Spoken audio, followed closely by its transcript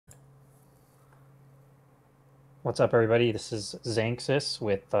What's up, everybody? This is Xanxus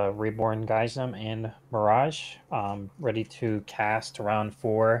with RebornGaignun and Mirage, ready to cast round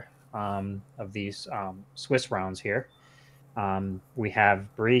 4 of these Swiss rounds here. We have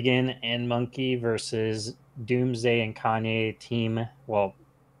Bregan and Monkey versus Doomsday and Kanye team. Well,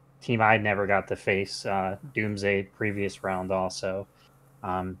 team I never got to face. Doomsday previous round also.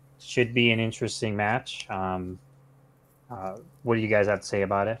 Should be an interesting match. What do you guys have to say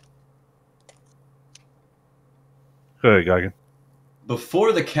about it? Go ahead, Goggin.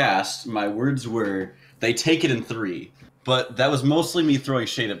 Before the cast, my words were, they take it in 3. But that was mostly me throwing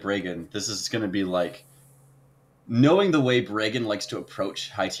shade at Bregan. This is going to be like, knowing the way Bregan likes to approach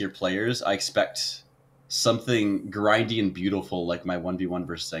high-tier players, I expect something grindy and beautiful like my 1v1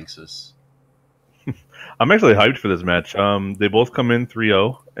 versus Xanxus. I'm actually hyped for this match. They both come in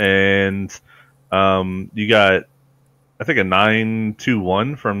 3-0, and you got, I think, a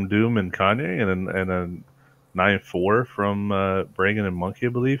 9-2-1 from Doom and Kanye, and a 9-4 from Bregan and Monkey, I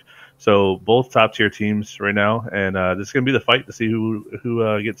believe. So both top tier teams right now, and this is gonna be the fight to see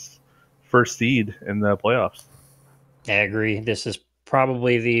who gets first seed in the playoffs. I agree. This is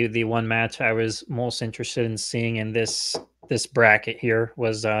probably the one match I was most interested in seeing in this bracket here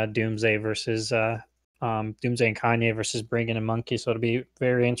was Doomsday versus Doomsday and Kanye versus Bregan and Monkey. So it'll be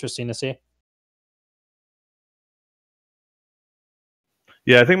very interesting to see.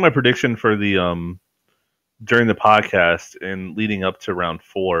 Yeah, I think my prediction for the during the podcast and leading up to round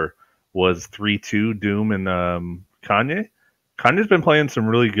 4 was 3-2 Doom and Kanye. Kanye's been playing some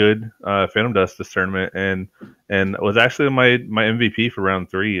really good Phantom Dust this tournament, and was actually my MVP for round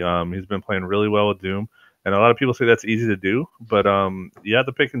 3. He's been playing really well with Doom, and a lot of people say that's easy to do, but you have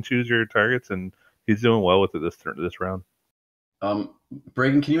to pick and choose your targets, and he's doing well with it this round.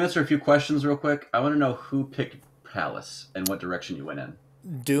 Bregan, can you answer a few questions real quick? I want to know who picked Palace and what direction you went in.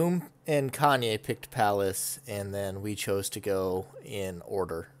 Doom and Kanye picked Palace, and then we chose to go in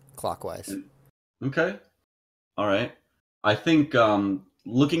order, clockwise. Okay. All right. I think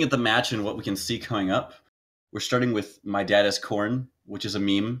looking at the match and what we can see coming up, we're starting with My Dad is Corn, which is a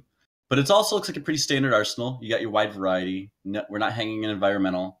meme. But it also looks like a pretty standard arsenal. You got your wide variety. No, we're not hanging in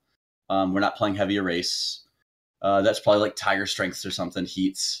environmental. We're not playing heavy erase. That's probably like Tiger Strengths or something,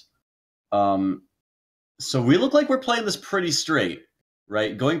 heats. So we look like we're playing this pretty straight,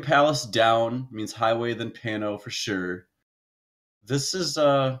 right? Going Palace down means Highway, then Pano for sure. This is,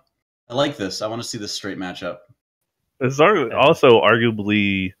 I like this. I want to see this straight matchup. It's also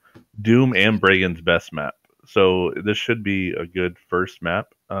arguably Doom and Bregan's best map, so this should be a good first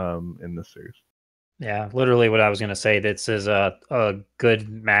map in this series. Yeah, literally what I was going to say. This is a good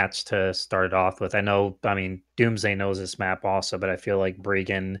match to start off with. I mean, Doomsday knows this map also, but I feel like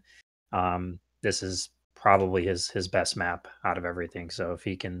Bregan, this is probably his best map out of everything. So if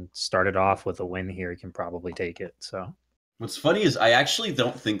he can start it off with a win here, he can probably take it. So what's funny is I actually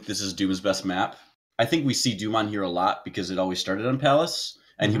don't think this is Doom's best map. I think we see Doom on here a lot because it always started on Palace,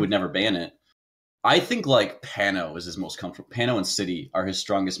 and he would never ban it. I think like Pano is his most comfortable. Pano and City are his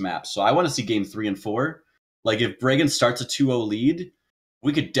strongest maps. So I want to see game 3 and 4. Like if Bregan starts a 2-0 lead,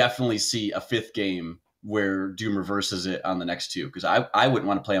 we could definitely see a 5th game where Doom reverses it on the next 2. Because I wouldn't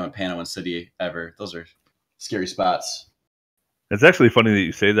want to play on Pano and City ever. Those are scary spots. It's actually funny that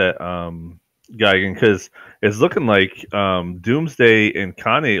you say that, Geigen, because it's looking like Doomsday and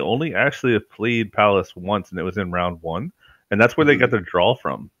Kanye only actually have played Palace once, and it was in round 1, and that's where they got their draw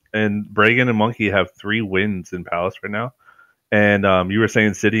from. And Bregan and Monkey have 3 wins in Palace right now, and you were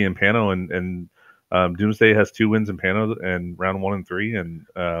saying City and Pano, and Doomsday has 2 wins in Pano and round 1 and 3, and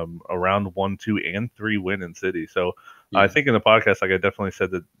a round 1, 2, and 3 win in City. So I think in the podcast, like I definitely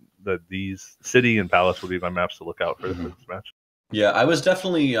said that these City and Palace would be my maps to look out for this match. Yeah, I was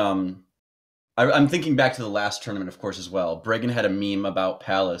definitely. I'm thinking back to the last tournament, of course, as well. Bregan had a meme about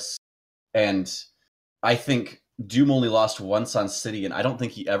Palace, and I think Doom only lost once on City, and I don't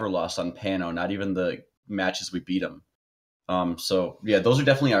think he ever lost on Pano, not even the matches we beat him. So, yeah, those are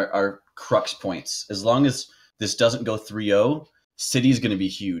definitely our crux points. As long as this doesn't go 3-0, City's going to be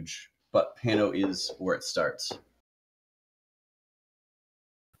huge, but Pano is where it starts.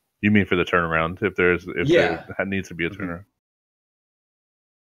 You mean for the turnaround? If there needs to be a turnaround.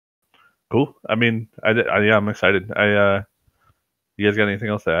 Cool. I mean, yeah, I'm excited. You guys got anything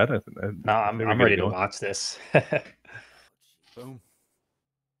else to add? no, I'm ready to watch this. Boom.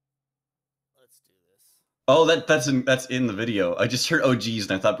 Let's do this. Oh, that's in the video. I just heard OGs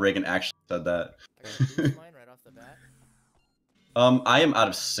and I thought Bregan actually said that. Mine right off the bat. I am out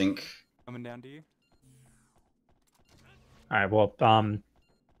of sync. Coming down to you. All right, well,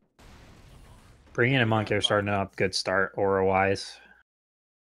 Bregan and Monkey are starting up good start aura wise.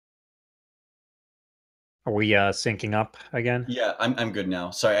 Are we syncing up again? Yeah, I'm good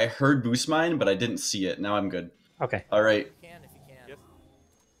now. Sorry, I heard boost mine, but I didn't see it. Now I'm good. Okay. All right. If you can. Yes.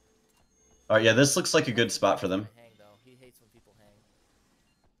 All right. Yeah, this looks like a good spot for them. Hang, though. He hates when people hang.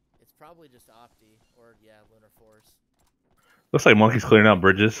 It's probably just Opti or Lunar Force. Looks like Monkey's clearing out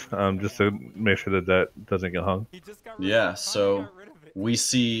bridges, just to make sure that that doesn't get hung. He just got rid Yeah. of it. So Kanye got rid of it. we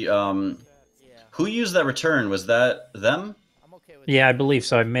see. Yeah. Who used that return? Was that them? I'm okay with Yeah, I that. believe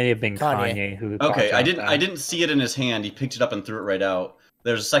so. It may have been Kanye. Kanye who. Okay, popped I out didn't. that. I didn't see it in his hand. He picked it up and threw it right out.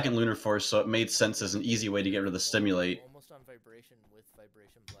 There's a second lunar force, so it made sense as an easy way to get rid of the stimulate. Almost on vibration with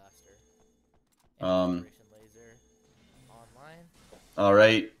vibration blaster. Um, Vibration laser online. All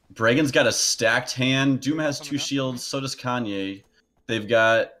right, Bregan's got a stacked hand. Doom has 2 shields. So does Kanye. They've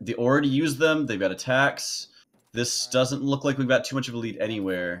got the aura to use them. They've got attacks. This doesn't look like we've got too much of a lead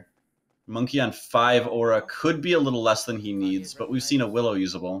anywhere. Monkey on 5 aura could be a little less than he needs, but we've seen a Willow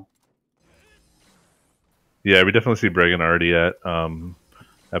usable. Yeah, we definitely see Bregan already at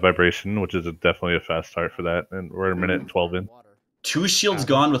vibration, which is definitely a fast start for that, and we're at a minute and 12 in. 2 shields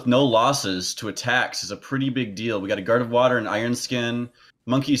gone with no losses to attacks is a pretty big deal. We got a Guard of Water and Iron Skin.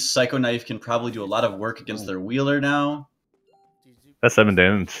 Monkey's Psycho Knife can probably do a lot of work against their wheeler now. That 7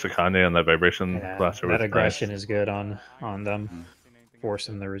 damage to Kanye on that vibration Yeah, blaster was that aggression nice. is good on them. Force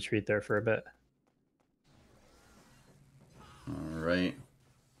them to retreat there for a bit. All right.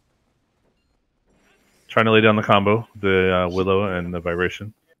 Trying to lay down the combo, the Willow and the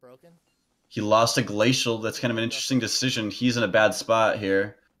vibration. Broken? He lost a Glacial. That's kind of an interesting decision. He's in a bad spot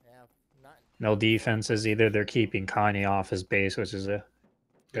here. Yeah. Not. No defenses either. They're keeping Kanye off his base, which is a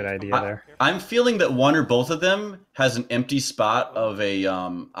good idea there. I'm feeling that one or both of them has an empty spot of a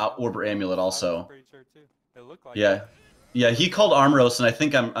Orb or Amulet also. Pretty sure too. It looked like Yeah. Yeah, he called Armoros, and I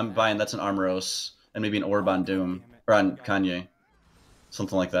think I'm buying that's an Armoros, and maybe an Orb on Doom, or on Kanye.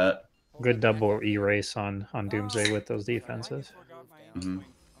 Something like that. Good double erase on Doomsday with those defenses.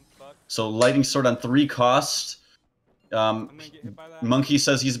 So Lightning Sword on 3 cost. Monkey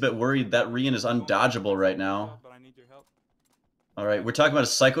says he's a bit worried. That Rian is undodgeable right now. Alright, we're talking about a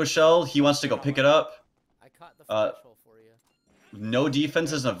Psycho Shell. He wants to go pick it up. I caught the flash hole for you. No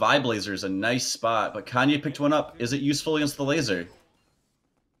defenses and a Vibe Laser is a nice spot, but Kanye picked one up. Is it useful against the laser?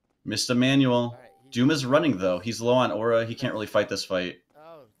 Missed a manual. Doom is running, though. He's low on aura. He can't really fight this fight.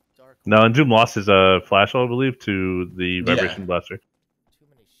 Oh, dark. No, and Doom lost his flash, I believe, to the vibration blaster. Too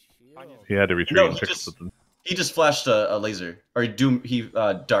many shields. He had to retreat No, and check something. he just flashed a laser. Or Doom, he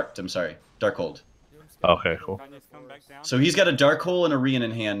darked, I'm sorry. Darkhold. Okay, cool. So he's got a Dark Hole and a Rian in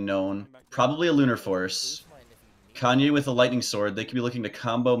hand known. Probably a Lunar Force. Kanye with a Lightning Sword. They could be looking to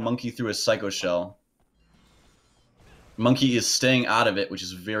combo Monkey through a Psycho Shell. Monkey is staying out of it, which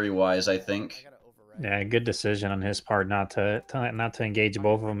is very wise, I think. Yeah, good decision on his part not to engage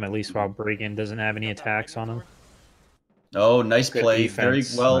both of them, at least while Bregan doesn't have any attacks on him. Oh, nice Good play.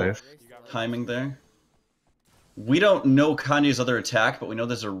 defense. Very well Nice. timing there. We don't know Kanye's other attack, but we know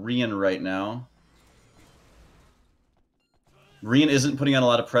there's a Rian right now. Rian isn't putting on a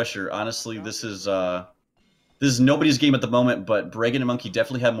lot of pressure. Honestly, this is nobody's game at the moment, but Bregan and Monkey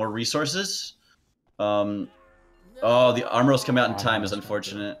definitely have more resources. Oh, the Armoros come out in time is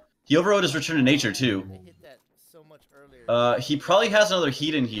unfortunate. He overrode his Return to Nature, too. They hit that so much earlier. He probably has another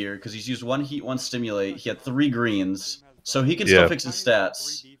heat in here, because he's used 1 heat, 1 stimulate. He had 3 greens, so he can still fix his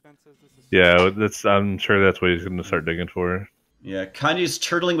stats. Yeah, I'm sure that's what he's going to start digging for. Yeah, Kanye's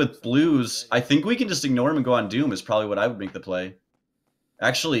turtling with blues. I think we can just ignore him and go on Doom is probably what I would make the play.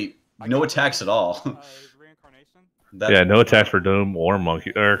 Actually, no attacks at all. Yeah, no attacks for Doom or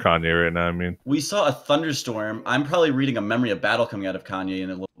Monkey or Kanye right now. I mean, we saw a thunderstorm. I'm probably reading a memory of battle coming out of Kanye in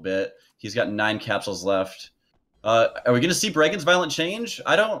a little bit. He's got 9 capsules left. Are we going to see Bregan's violent change?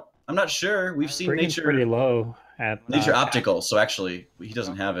 I'm not sure. We've seen Bregan's nature pretty low at nature optical, so actually he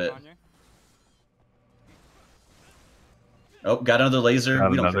doesn't have it. Oh, got another laser.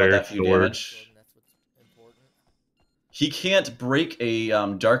 Got We don't care about that few sword. damage. He can't break a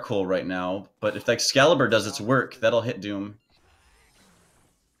Dark Hole right now, but if the Excalibur does its work, that'll hit Doom.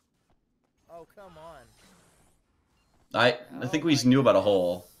 Oh, come on. I think we knew about a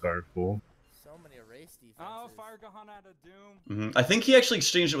hole. Dark Hole. So many erase defenses. Oh, fire Gahan out of Doom. I think he actually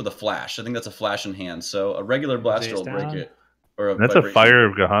exchanged it with a flash. I think that's a flash in hand, so a regular blaster will break down. it. Or That's a vibration. fire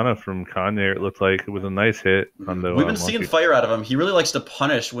of Gahana from Kanye. It looked like it was a nice hit on the. We've been seeing Monkey. fire out of him. He really likes to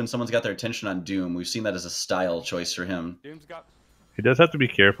punish when someone's got their attention on Doom. We've seen that as a style choice for him. Doom's got He does have to be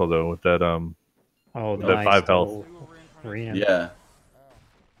careful though with that. Oh, That nice 5 health. double Rian. Yeah.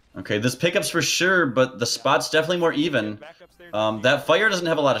 Okay, this pickup's for sure, but the spot's definitely more even. back upstairs. That fire doesn't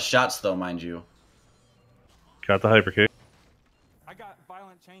have a lot of shots, though, mind you. Got the hyper kick. I got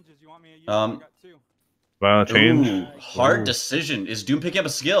violent changes. You want me to use? Um, I got 2. Violent change. Ooh, hard Ooh. decision. Is Doom picking up a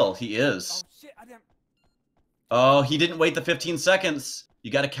skill? He is. Oh shit! I didn't. Oh, he didn't wait the 15 seconds.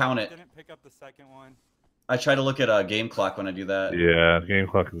 You got to count it. Didn't pick up the second one. I try to look at a game clock when I do that. Yeah, game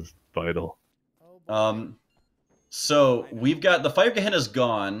clock is vital. So we've got the Fire Gehenna's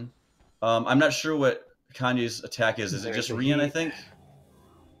gone. I'm not sure what Kanye's attack is. Is it just Rian, I think?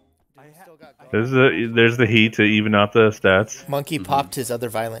 There's the heat to even out the stats. Monkey popped his other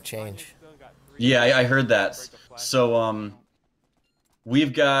violent change. Yeah, I heard that. So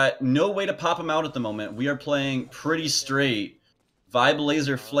we've got no way to pop him out at the moment. We are playing pretty straight. Vibe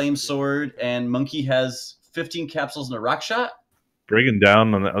Laser, Flame Sword, and Monkey has 15 capsules and a rock shot. Breaking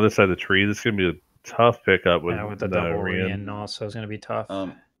down on the other side of the tree. This is gonna be a tough pickup with, with the double Rian. Rian also is going to be tough.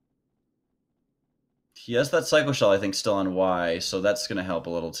 He has that Psycho Shell, I think, still on Y, so that's going to help a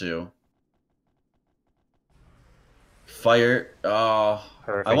little too. Fire. Oh,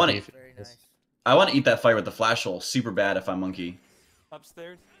 Perfect. I want to eat that fire with the flash hole. Super bad if I'm Monkey.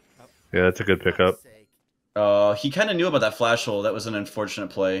 Upstairs. Oh. Yeah, that's a good pickup. He kind of knew about that flash hole. That was an unfortunate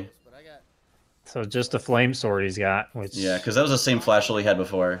play. So just the flame sword he's got. Which... Yeah, because that was the same flash hole he had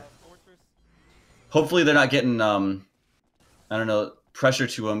before. Hopefully they're not getting, I don't know, pressure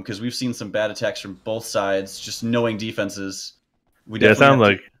to him, because we've seen some bad attacks from both sides, just knowing defenses. It sounded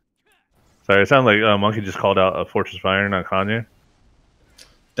like Monkey just called out a Fortress of Iron on Kanye.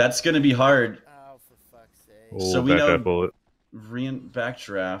 That's going to be hard. Oh, for fuck's sake. Oh, So we know bullet. Rian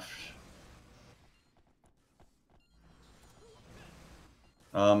backdraft.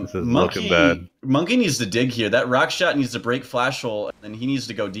 This is looking bad. Monkey needs to dig here. That rock shot needs to break flash hole, and then he needs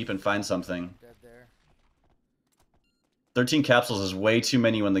to go deep and find something. 13 capsules is way too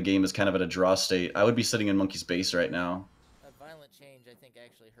many when the game is kind of at a draw state. I would be sitting in Monkey's base right now. That violent change, I think,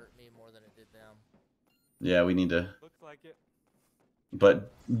 actually hurt me more than it did them. Yeah, we need to. Looks like it. But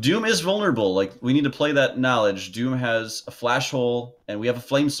Doom is vulnerable. Like, we need to play that knowledge. Doom has a flash hole, and we have a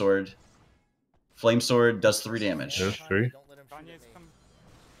flame sword. Flame sword does 3 damage. There's 3.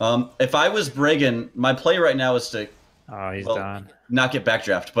 If I was Bregan, my play right now is to he's done. Not get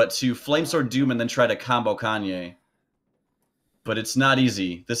backdraft, but to flame sword Doom and then try to combo Kanye. But it's not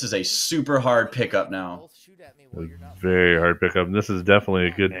easy. This is a super hard pickup now. Very hard pickup. And this is definitely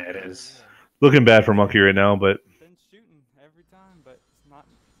a good. Yeah, it is. Looking bad for Monkey right now, but Been shooting every time, but it's not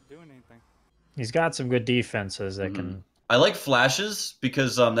doing anything. He's got some good defenses that can. I like flashes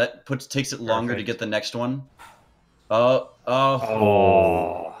because that takes it longer to get the next one. Oh,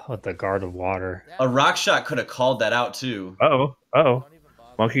 with the guard of water. a rock shot could have called that out too.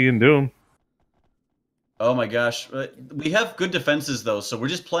 Monkey and Doom. Oh my gosh, we have good defenses though, so we're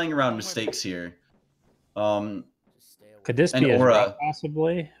just playing around mistakes here. Could this and be aura. a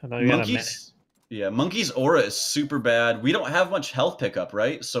possibly? Monkey's aura is super bad. We don't have much health pickup,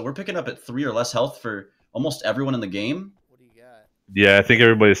 right? So we're picking up at 3 or less health for almost everyone in the game. What do you got? Yeah, I think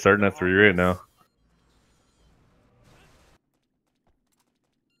everybody's starting at 3 right now.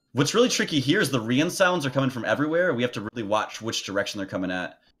 What's really tricky here is the Rian sounds are coming from everywhere. We have to really watch which direction they're coming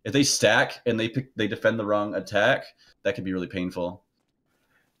at. If they stack and they defend the wrong attack, that could be really painful.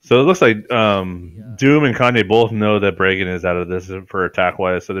 So it looks like Doom and Kanye both know that Bregan is out of this for attack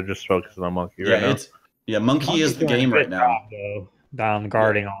wise, so they're just focusing on Monkey right now. Monkey is the game right now. Down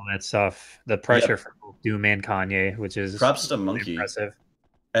guarding all that stuff. The pressure for both Doom and Kanye, which is props to Monkey. Impressive.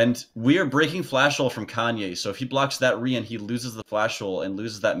 And we are breaking flash hole from Kanye, so if he blocks that Rian, he loses the flash hole and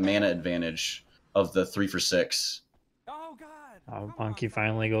loses that mana advantage of the 3 for 6. Oh god! Monkey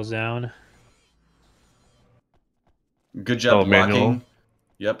finally goes down. Good job blocking. Manual.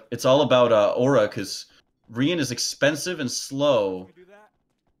 Yep, it's all about aura because Rian is expensive and slow.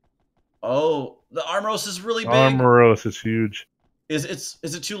 Oh, the Armoros is really big. Armoros is huge. Is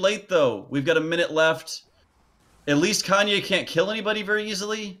it too late though? We've got a minute left. At least Kanye can't kill anybody very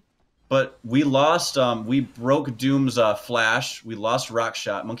easily. But we lost. We broke Doom's flash. We lost Rock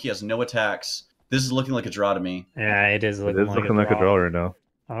Shot. Monkey has no attacks. This is looking like a draw to me. Yeah, it is looking, like a draw right now.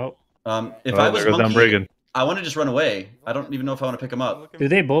 If I was Monkey, Bregan. I want to just run away. I don't even know if I want to pick him up. Do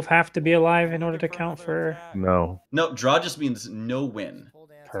they both have to be alive in order to count for? No. No, draw just means no win.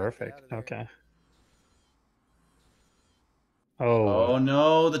 Perfect. Okay. Oh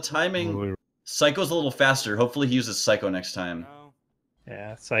no, the timing. Psycho's a little faster. Hopefully he uses Psycho next time.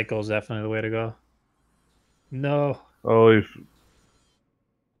 Yeah, Psycho's definitely the way to go. No.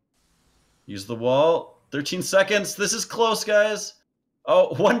 Use the wall. 13 seconds. This is close, guys.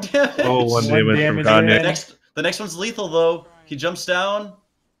 Oh, 1 damage. One damage from Kanye. The next one's lethal, though. He jumps down.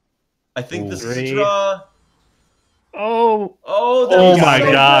 I think this is a 3. draw. Oh my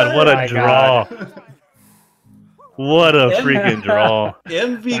God, what a draw. What a freaking draw!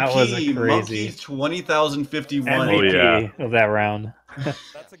 That was a MVP crazy Monkey20051. Oh, yeah. MVP of that round.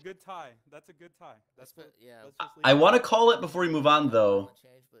 That's a good tie. That's a good tie. That's what, Yeah. let's just leave I it want to at call it before we move on, though.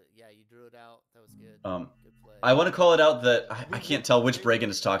 But yeah, you drew it out. That was good. Um, Good play. I want to call it out that I can't tell which Bregan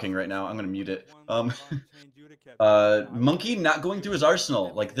is talking right now. I'm gonna mute it. Monkey not going through his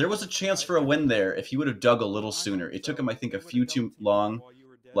arsenal. Like, there was a chance for a win there if he would have dug a little sooner. It took him, I think, a few too long.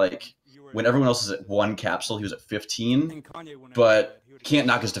 Like, when everyone else is at 1 capsule, he was at 15. But can't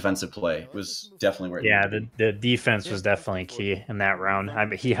knock his defensive play. It was definitely where it Yeah, needed to be. the defense was definitely key in that round. I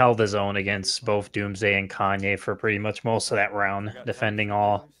mean, he held his own against both Doomsday and Kanye for pretty much most of that round, defending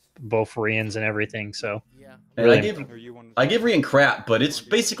both Rians and everything. So Yeah. And I give Rian crap, but it's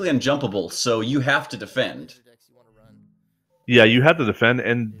basically unjumpable, so you have to defend. Yeah, you had to defend,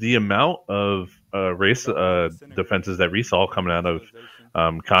 and the amount of race defenses that we saw coming out of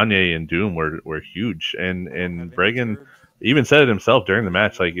Kanye and Doom were huge, and Bregan even said it himself during the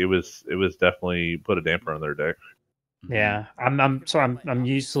match. Like, it was definitely put a damper on their deck. yeah, I'm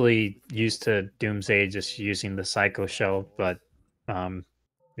usually used to Doomsday just using the Psycho Shell, but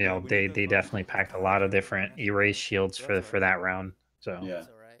you know, they definitely packed a lot of different erase shields for that round. So Yeah,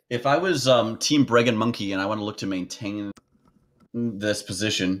 if I was Team Bregan Monkey and I want to look to maintain this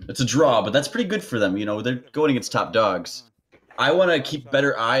position, it's a draw, but that's pretty good for them. You know, they're going against top dogs. I want to keep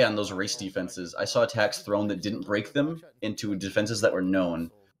better eye on those race defenses. I saw attacks thrown that didn't break them into defenses that were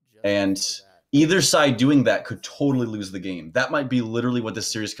known, and either side doing that could totally lose the game. That might be literally what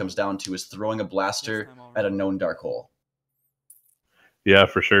this series comes down to, is throwing a blaster at a known dark hole. Yeah,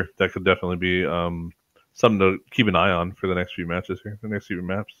 for sure. That could definitely be something to keep an eye on for the next few matches here, the next few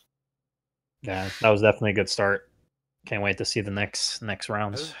maps. yeah, that was definitely a good start. Can't wait to see the next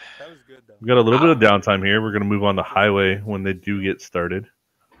rounds. That was good, though. We've got a little bit of downtime here. We're going to move on to Highway when they do get started.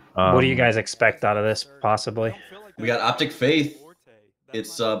 What do you guys expect out of this, possibly? We got Optic Faith.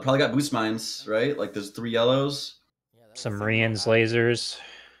 It's probably got boost mines, right? Like, there's 3 yellows. Some Rians, lasers,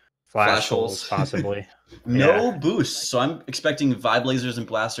 flash holes, possibly. No boosts, so I'm expecting vibe lasers and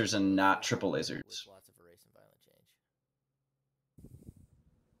blasters and not triple lasers.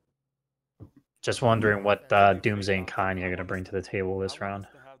 Just wondering what Doomsday and Kanye are going to bring to the table this round.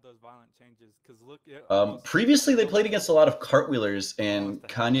 Previously, they played against a lot of cartwheelers, and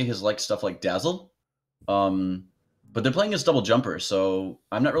Kanye has liked stuff like Dazzle. But they're playing against double jumper, so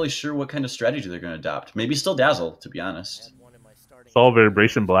I'm not really sure what kind of strategy they're going to adopt. Maybe still Dazzle, to be honest. Saw a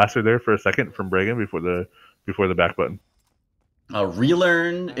Vibration Blaster there for a second from Bregan before the back button.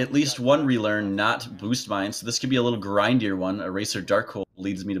 Relearn, at least one relearn, not boost mine. So this could be a little grindier one. Eraser Dark Hole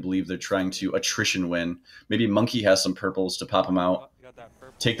leads me to believe they're trying to attrition win. Maybe Monkey has some purples to pop them out.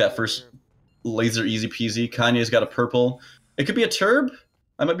 Take that first laser easy peasy. Kanye's got a purple. It could be a turb.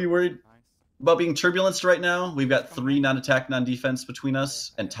 I might be worried about being turbulenced right now. We've got 3 non-attack, non-defense between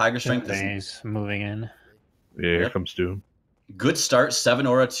us, and Tiger Strength is moving in. Yeah, here comes Doom. Good start. 7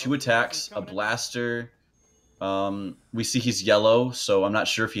 aura, 2 attacks, a blaster. We see he's yellow, so I'm not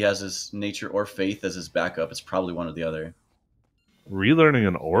sure if he has his nature or faith as his backup. It's probably one or the other. Relearning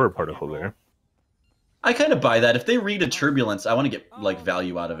an aura particle there. I kind of buy that. If they read a turbulence, I want to get like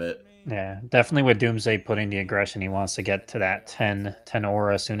value out of it. Yeah, definitely with Doomsday putting the aggression, he wants to get to that 10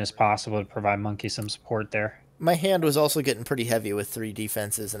 aura as soon as possible to provide Monkey some support there. My hand was also getting pretty heavy with 3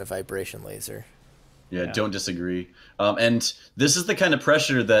 defenses and a vibration laser. Yeah, don't disagree. And this is the kind of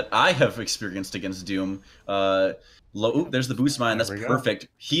pressure that I have experienced against Doom. There's the boost mine. That's perfect.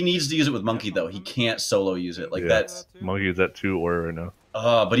 He needs to use it with Monkey, though. He can't solo use it. Like, that's... Monkey is at 2 aura right now.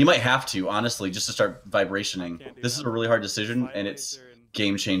 But he might have to, honestly, just to start vibrationing. This is a really hard decision, and it's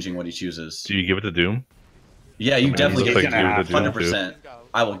game-changing what he chooses. Do you give it to Doom? Yeah, you definitely give it to Doom. Like 100%.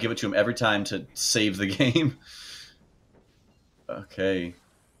 I will give it to him every time to save the game. Okay.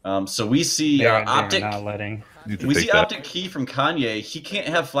 So we see Optic. We see Optic Key from Kanye. He can't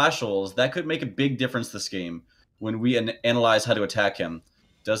have flash holes. That could make a big difference this game when we analyze how to attack him.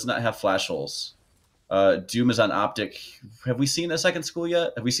 Does not have flash holes. Doom is on Optic. Have we seen a second school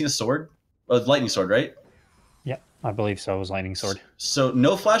yet? Have we seen a sword? Oh, lightning sword, right? Yep, I believe so. It was lightning sword. So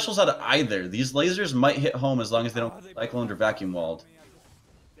no flash holes out of either. These lasers might hit home as long as they don't cyclone or vacuum walled.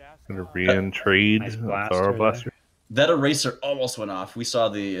 Gonna re-trade Aura Blaster. That eraser almost went off. We saw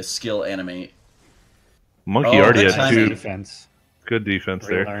the skill animate. Monkey already had timing. 2. Defense. Good defense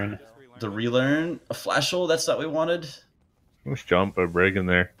there. The relearn. A flash hole, that's not what we wanted. Let's jump a Bregan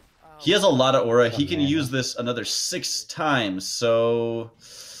there. He has a lot of aura. He can use this another 6 times, so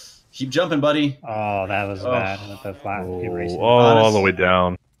keep jumping, buddy. Oh, that was bad with the flat erasing. All the way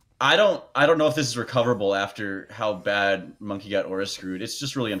down. I don't know if this is recoverable after how bad Monkey got aura screwed. It's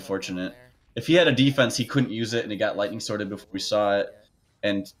just really unfortunate. if he had a defense, he couldn't use it, and he got lightning sorted before we saw it.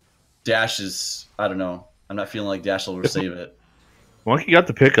 And Dash is, I don't know. I'm not feeling like Dash will save it. Monkey got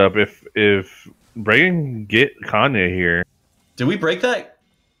the pickup. If Bregan get Kanye here, did we break that?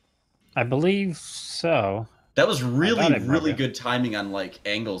 I believe so. That was really good timing on like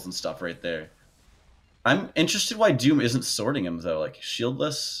angles and stuff right there. I'm interested why Doom isn't sorting him though. Like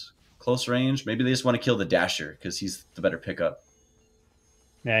shieldless, close range. Maybe they just want to kill the Dasher because he's the better pickup.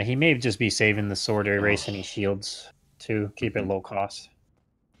 Yeah, he may just be saving the sword to erase any shields to keep it low cost.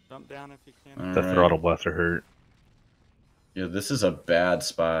 Jump down if you can. that throttle blaster hurt. Yeah, this is a bad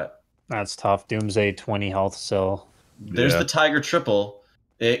spot. That's tough. Doomsday 20 health still. There's the Tiger triple.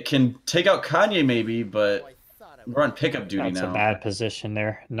 It can take out Kanye maybe, but we're on pickup duty now. That's a bad position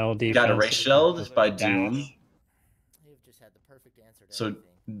there. No defense. Got erase shelled by Doom. So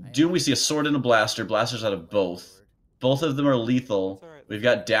Doom, we see a sword and a blaster. Blasters out of both. Both of them are lethal. We've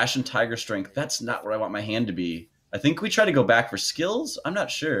got Dash and Tiger Strength. That's not where I want my hand to be. I think we try to go back for skills. I'm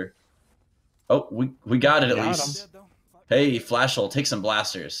not sure. Oh, we got it at least. Hey, Flashhole, take some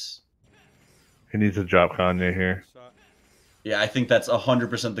blasters. He needs to drop Kanye here. Yeah, I think that's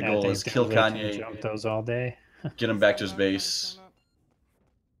 100% the goal is kill Kanye. Jump those all day. Get him back to his base.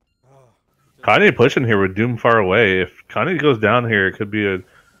 Kanye pushing here with Doom far away. If Kanye goes down here, it could be a...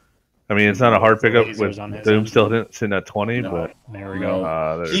 I mean, it's not a hard pickup with Doom still sitting at 20, but... There we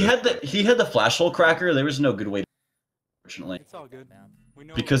go. He had the Flashhole cracker. There was no good way to... Unfortunately. It's all good.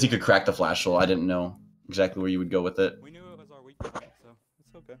 Because he could crack the Flashhole, I didn't know exactly where you would go with it. We knew it was our weak point, so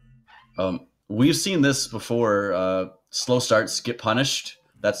it's okay. We've seen this before. Slow starts get punished.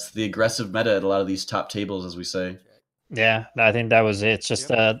 That's the aggressive meta at a lot of these top tables, as we say. Yeah, I think that was it. It's just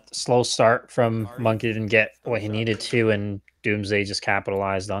a slow start from Monkey didn't get what he needed to, and Doomsday just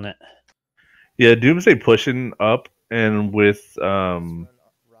capitalized on it. Yeah, Doomsday pushing up, and with Kanye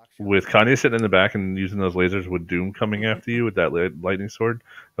sitting in the back and using those lasers with Doom coming after you with that lightning sword,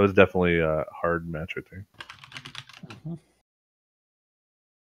 that was definitely a hard match right there.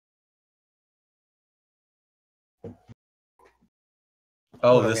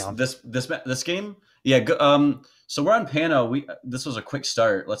 Oh, this game? Yeah. So we're on Pano. This was a quick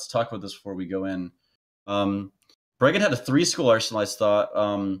start. Let's talk about this before we go in. Bregan had a 3-school arsenal. I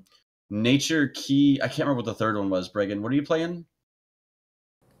thought. Nature Key. I can't remember what the third one was. Bregan, what are you playing?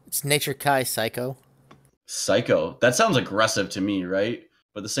 It's Nature Kai Psycho. Psycho. That sounds aggressive to me, right?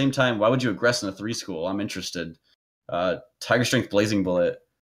 But at the same time, why would you aggress in a 3-school? I'm interested. Tiger Strength Blazing Bullet.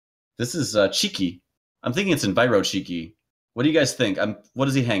 This is cheeky. I'm thinking it's Enviro cheeky. What do you guys think? What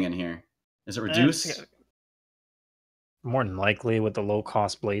is he hanging here? Is it reduced? More than likely with the low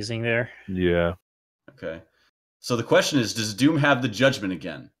cost blazing there. Yeah. Okay. So the question is, does Doom have the judgment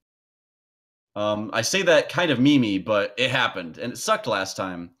again? I say that kind of memey, but it happened, and it sucked last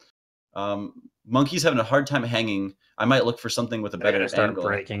time. Monkey's having a hard time hanging. I might look for something with a better angle.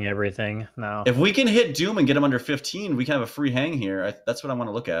 Breaking everything now. If we can hit Doom and get him under 15, we can have a free hang here. That's what I want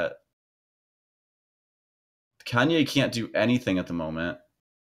to look at. Kanye can't do anything at the moment.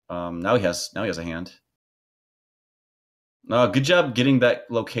 Now he has a hand. Good job getting that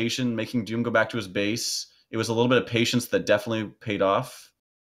location, making Doom go back to his base. It was a little bit of patience that definitely paid off.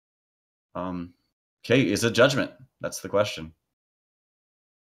 Okay, is it judgment? That's the question.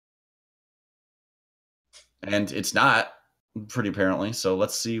 And it's not, pretty apparently. So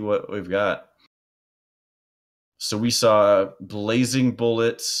let's see what we've got. So we saw Blazing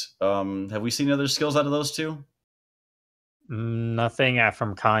Bullets. Have we seen other skills out of those two? Nothing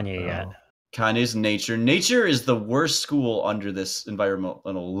from Kanye yet. Kanye's Nature. Nature is the worst school under this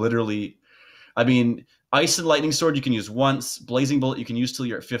environmental. Literally, I mean, Ice and Lightning Sword you can use once. Blazing Bullet you can use till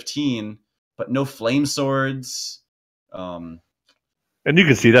you're at 15, but no Flame Swords. And you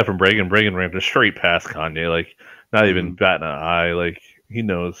can see that from Bregan. Bregan ran just straight past Kanye, like not even batting an eye. Like he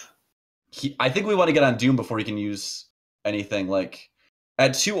knows. I think we want to get on Doom before he can use anything. Like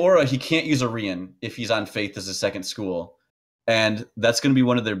at 2 Aura, he can't use Arian if he's on Faith as a second school. And that's going to be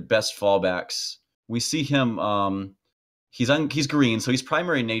one of their best fallbacks. We see him. He's green, so he's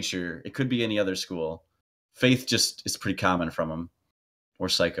primary nature. It could be any other school. Faith just is pretty common from him, or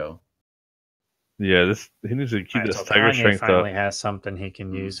Psycho. Yeah, he needs to keep this Tiger Strength finally up. Has something he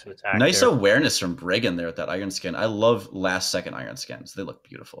can use for attack. Nice awareness from Bregan there with that Iron Skin. I love last second Iron Skins. They look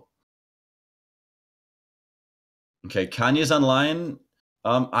beautiful. Okay, Kanye's online.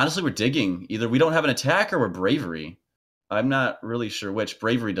 Honestly, we're digging. Either we don't have an attack or we're Bravery. I'm not really sure which.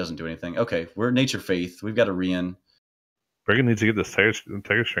 Bravery doesn't do anything. Okay, we're Nature Faith. We've got a Rian. Bregan needs to get this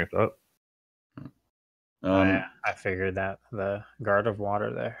Tiger Strength up. I figured that. The Guard of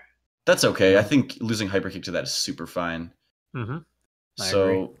Water there. That's okay. I think losing Hyperkick to that is super fine. Mm-hmm.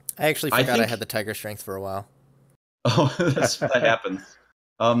 So I actually forgot I think- had the Tiger Strength for a while. Oh, that happens.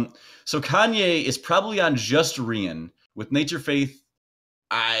 So Kanye is probably on just Rian. With Nature Faith,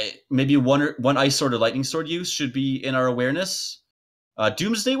 maybe one Ice Sword or Lightning Sword use should be in our awareness.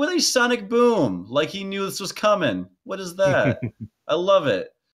 Doomsday with a Sonic Boom, like he knew this was coming. What is that? I love it.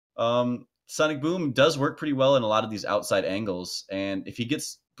 Sonic Boom does work pretty well in a lot of these outside angles, and if he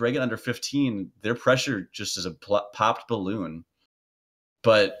gets Bregan under 15, their pressure just is a popped balloon.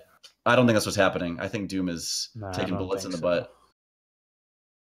 But I don't think that's what's happening. I think Doom is taking bullets in the butt.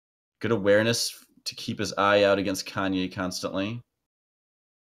 Good awareness to keep his eye out against Kanye constantly.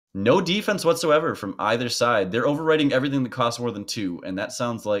 No defense whatsoever from either side. They're overriding everything that costs more than 2, and that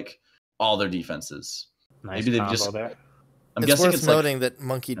sounds like all their defenses. Nice Maybe they've combo just. there. I'm It's guessing worth it's noting like. that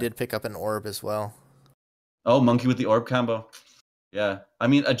Monkey did pick up an orb as well. Oh, Monkey with the orb combo. Yeah, I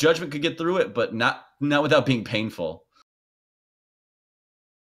mean, a Judgment could get through it, but not without being painful.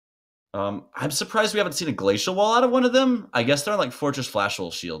 I'm surprised we haven't seen a Glacial Wall out of one of them. I guess they're on like Fortress Flash Hole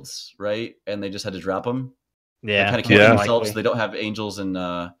shields, right? And they just had to drop them. Yeah, They kind of killed themselves. likely. So they don't have Angels and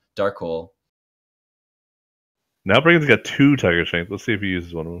Dark Hole. Now Bregan's got 2 Tiger Strength. Let's see if he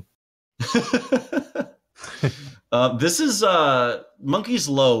uses one of them. This is Monkey's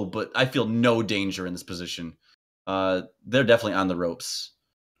low, but I feel no danger in this position. They're definitely on the ropes.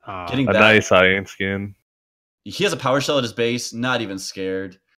 Getting A that, nice Iron Skin. he has a Power Shell at his base, not even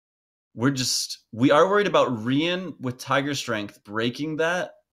scared. We are worried about Rian with Tiger Strength breaking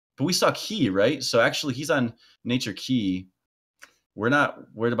that, but we saw Key, right? So actually he's on Nature Key. We're not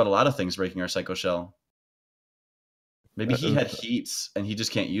worried about a lot of things breaking our Psycho Shell. Maybe he had heats and he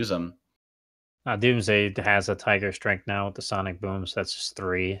just can't use them. Doomsday has a Tiger Strength now with the Sonic Boom, so that's just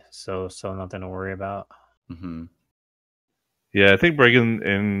 3. So nothing to worry about. Mm-hmm. Yeah, I think Bregan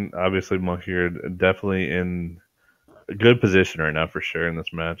and obviously Monkey are definitely in a good position right now for sure in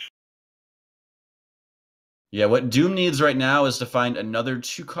this match. Yeah, what Doom needs right now is to find another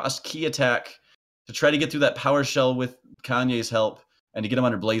 2-cost key attack to try to get through that Power Shell with Kanye's help and to get him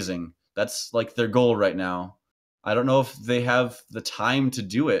under Blazing. That's like their goal right now. I don't know if they have the time to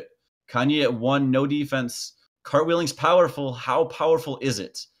do it. Kanye at 1, no defense. Cartwheeling's powerful. How powerful is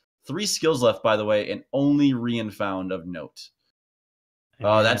it? 3 skills left, by the way, and only Rian found of note.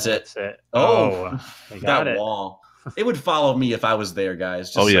 Oh, that's it. That's it. Oh, they got that it. wall. It would follow me if I was there,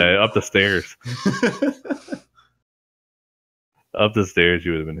 guys. Oh yeah, up the stairs. Up the stairs,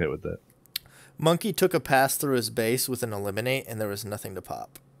 you would have been hit with that. Monkey took a pass through his base with an eliminate, and there was nothing to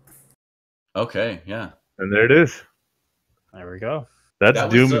pop. Okay, yeah. And there it is. There we go. That's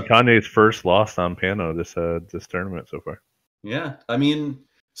That was Doom and Kanye's first loss on Pano this tournament so far. Yeah, I mean,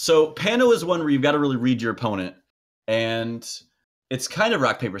 so Pano is one where you've got to really read your opponent, and it's kind of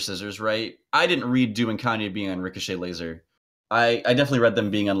rock, paper, scissors, right? I didn't read Doom and Kanye being on Ricochet Laser. I definitely read them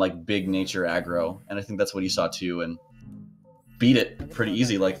being on like big nature aggro, and I think that's what he saw too, and beat it pretty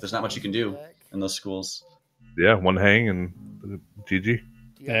easy. Like, there's not much you can do in those schools. Yeah, one hang and GG.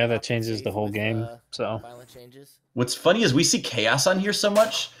 Yeah, that changes the whole game. So Violent changes. What's funny is we see Chaos on here so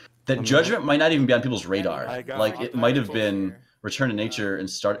much that Judgment might not even be on people's radar. Like, it might have been Return to Nature and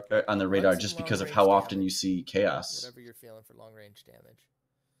start on the radar just because of how often you see Chaos. Whatever you're feeling for long range damage.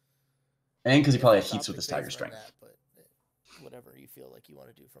 And because he probably had heats with his Tiger Strength. Whatever you feel like you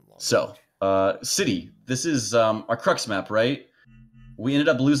want to do from long So, City, this is our crux map, right? We ended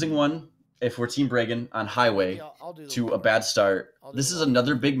up losing one if we're Team Bregan on Highway to a bad start. This is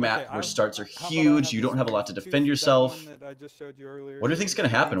another big map where starts are huge. You don't have a lot to defend yourself. What do you think is going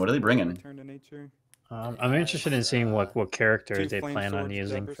to happen? What are they bringing? I'm interested in seeing what characters they plan on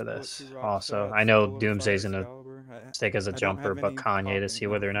using for this. Also, I know Doomsday's going to stick as a jumper, but Kanye to see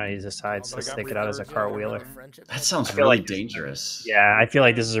whether or not he decides to stick it out as a cartwheeler. That sounds I feel really like- dangerous. Yeah, I feel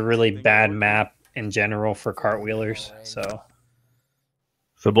like this is a really bad map in general for cartwheelers.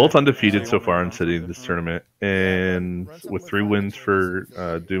 So both undefeated so far in City this tournament, and with 3 wins for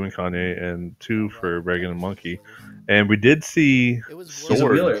Doom and Kanye and 2 for Bregan and Monkey. And we did see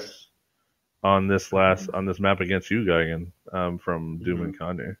swords on this map against you, Gaigan, from Doom and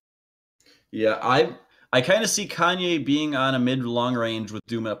Kanye. Yeah, I kind of see Kanye being on a mid long range with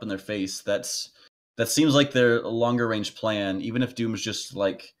Doom up in their face. That seems like their longer range plan, even if Doom's just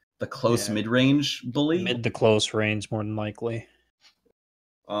like the close mid range bully. Mid to close range, more than likely.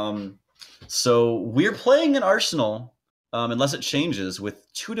 So we're playing an Arsenal, unless it changes,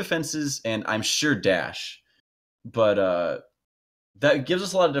 with 2 defenses and I'm sure dash. But that gives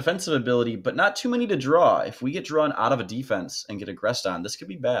us a lot of defensive ability, but not too many to draw. If we get drawn out of a defense and get aggressed on, this could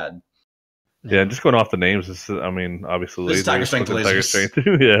be bad. Yeah, just going off the names, obviously This is Tiger Strength Tiger lasers.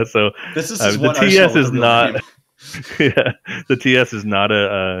 Strength. Yeah, so This is the one TS Arsenal with is a real not name. Yeah, the TS is not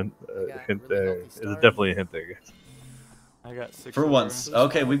a hint really there. healthy It's start. definitely a hint there, guys. I got 6 For aura. once.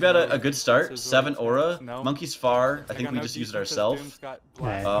 Okay, we've got a good start. Defenses, 7 right? aura. No. Monkey's far. I I think got we no just use it defenses, ourselves. Doom's got Yeah,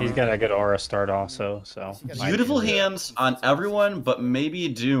 blast he's aura. got a good aura start also. So He's got a might Beautiful do it. hands on everyone, but maybe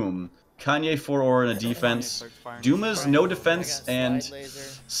Doom. Kanye 4 aura and a defense. Doom is no defense and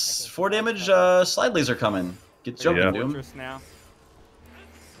 4 damage slide laser coming. Get joking, Yeah. Doom. Fortress now.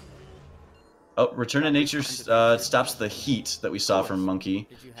 Oh, Return to Nature stops the heat that we saw from Monkey.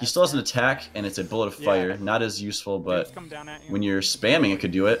 He still has an attack, and it's a bullet of fire. Not as useful, but Doom's come down at you. when you're spamming, it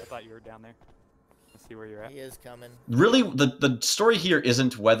could do I it. thought you were down there. Let's see where you're at. He is coming. Really, the story here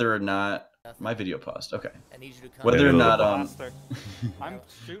isn't whether or not my video paused. Okay. I need you to come. Whether or Maybe a not Blaster. I'm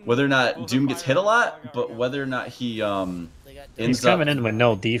shooting whether or not bullets Doom of gets fire hit a on lot, the dog, but whether or not he They got ends He's up. coming in with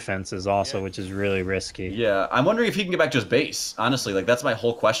no defenses also, Yeah. which is really risky. Yeah, I'm wondering if he can get back to his base. Honestly, like that's my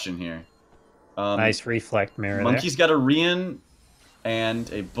whole question here. Nice reflect mirror Monkey's got a Rian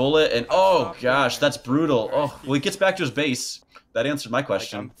and a bullet, and oh gosh, that's brutal. Oh, well, he gets back to his base. That answered my Like, I'm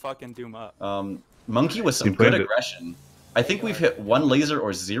question. fucking Doom up. Monkey with some He good blamed it. aggression. I think we've hit 1 laser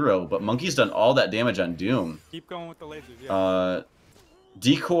or 0, but Monkey's done all that damage on Doom. Keep going with the lasers. Yeah.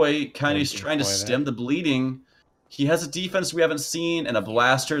 Decoy kind of is trying to Decoy stem the bleeding. He has a defense we haven't seen and a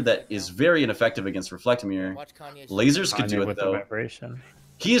blaster that is very ineffective against Reflect Mirror. Watch Kanye. Lasers could Kanye do it with the though. vibration.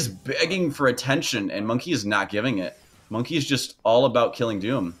 He is begging for attention, and Monkey is not giving it. Monkey is just all about killing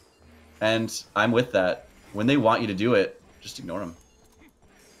Doom. And I'm with that. When they want you to do it, just ignore them.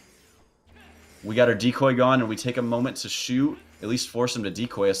 We got our decoy gone, and we take a moment to shoot. At least force him to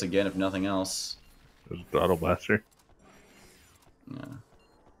decoy us again, if nothing else. There's Throttle Blaster. Yeah.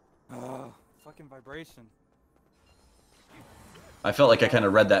 Oh, fucking vibration. I felt like I kind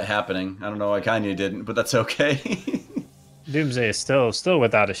of read that happening. I don't know why Kanye didn't, but that's okay. Doomsday is still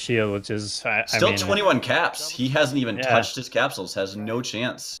without a shield, which is I Still mean, 21 caps. He hasn't even Yeah. touched his capsules. Has no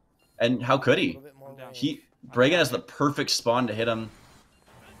chance. And how could he? Bregan has the perfect spawn to hit him.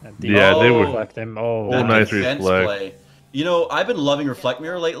 Yeah, they were. reflect him. Oh, That nice defense reflect. play. You know, I've been loving Reflect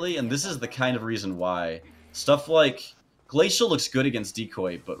Mirror lately, and this is the kind of reason why. Stuff like Glacial looks good against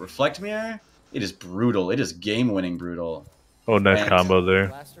Decoy, but Reflect Mirror, it is brutal. It is game-winning brutal. Oh, nice And- combo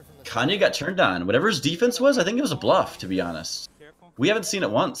there. Kanye got turned on. Whatever his defense was, I think it was a bluff, to be honest. Careful. We haven't seen it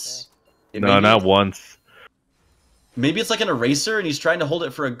once. It No, may be- not once. Maybe it's like an eraser, and he's trying to hold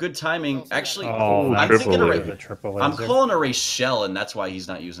it for a good timing. Actually, Oh, I'm triple thinking laser. the triple I'm laser. calling erase shell, and that's why he's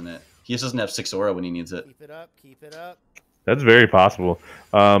not using it. He just doesn't have 6 aura when he needs it. Keep it up. Keep it up. That's very possible.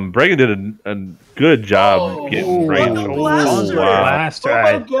 Bregan did a good job getting what right. a Oh, blaster! wow. Blaster.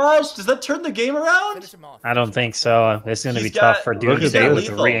 Oh my gosh, does that turn the game around? Finish him off. I don't think so. It's going to be He's tough got- for Look at Doomsday that with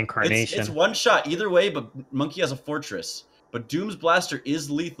the lethal. reincarnation. It's one shot either way, but Monkey has a fortress. But Doom's blaster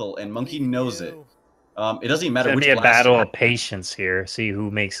is lethal, and Monkey knows it. It doesn't even It's matter going to which be a blaster. battle of patience here. See who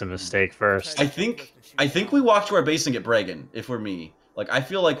makes a mistake first. I think we walk to our base and get Bregan, if we're me. Like, I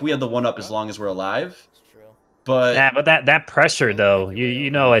feel like we had the one-up as long as we're alive. It's true. But Yeah, but that pressure though, you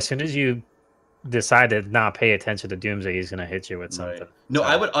know, as soon as you decide to not pay attention to Doomsday, he's gonna hit you with Right. something. No, So,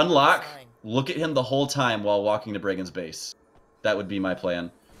 I would unlock, Fine. look at him the whole time while walking to Bregan's base. That would be my plan.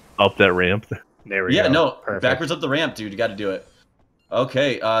 Up that ramp. There we Yeah, go. no, Perfect. backwards up the ramp, dude. You got to do it.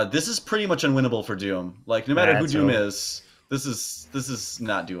 Okay, this is pretty much unwinnable for Doom. Like, no matter who That's Doom over. is, this is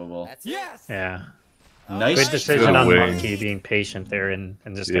not doable. That's it. Yes. Yeah. Nice Good decision Good on wing. Monkey being patient there and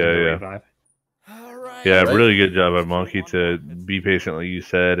just getting Yeah, the yeah. revive. All right. Yeah, Right. really good job by Monkey to be patient, like you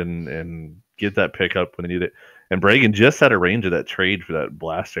said, and get that pickup when they need it. And Bregan just out of range of that trade for that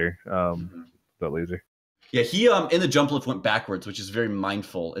blaster, that laser. Yeah, he in the jump lift went backwards, which is very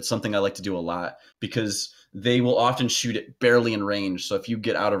mindful. It's something I like to do a lot because they will often shoot it barely in range. So if you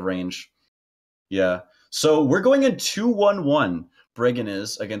get out of range, yeah. So we're going in 2-1-1. Bregan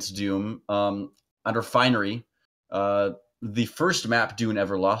is against Doom on Refinery, the first map Doom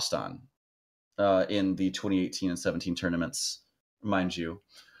ever lost on in the 2018 and 17 tournaments, mind you.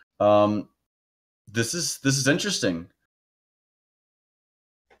 This is interesting.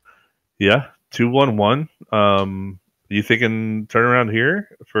 Yeah, 2-1-1. You thinking turnaround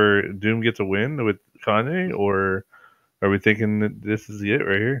here for Doom gets a win with Kanye, or are we thinking that this is it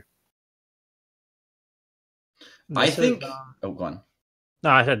right here? I This is, think. Oh, go on. No,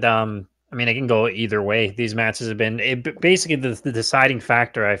 I said, I mean, it can go either way. These matches have been basically the deciding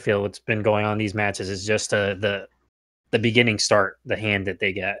factor. I feel what's been going on in these matches is just the beginning start, the hand that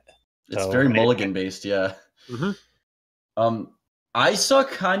they get. It's So, very I mean, mulligan based, yeah. Mhm. I saw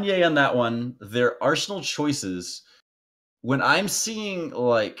Kanye on that one. Their arsenal choices. When I'm seeing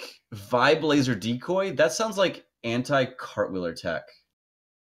like Vibe Laser Decoy, that sounds like anti cartwheeler tech.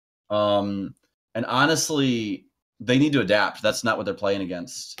 And honestly, they need to adapt. That's not what they're playing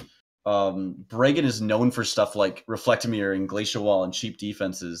against. Bregan is known for stuff like Reflectomir and Glacial Wall and cheap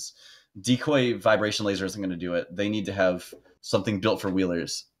defenses. Decoy Vibration Laser isn't going to do it. They need to have something built for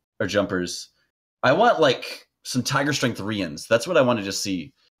wheelers or jumpers. I want like some Tiger Strength Rians. That's what I wanted to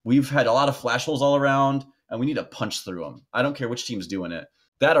see. We've had a lot of flash holes all around, and we need to punch through them. I don't care which team's doing it.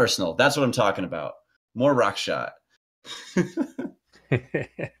 That arsenal, that's what I'm talking about. More rock shot.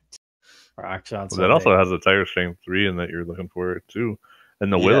 Rock shots. That also has a Tiger Strength 3 in that you're looking for too,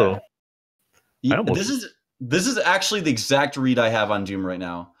 and the Willow. Yeah, this is actually the exact read I have on Doom right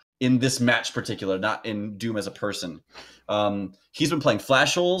now in this match particular, not in Doom as a person. He's been playing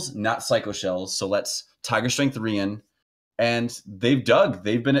flash holes, not psycho shells. So let's Tiger Strength 3 in, and they've dug.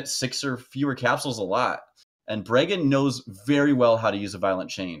 They've been at 6 or fewer capsules a lot, and Bregan knows very well how to use a violent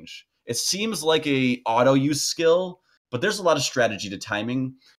change. It seems like a auto use skill, but there's a lot of strategy to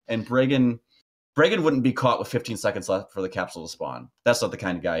timing, and Bregan wouldn't be caught with 15 seconds left for the capsule to spawn. That's not the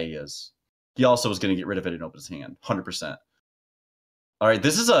kind of guy he is. He also was going to get rid of it and open his hand, 100%. All right,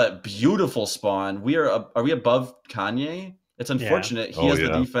 this is a beautiful spawn. Are we above Kanye? It's unfortunate. He has the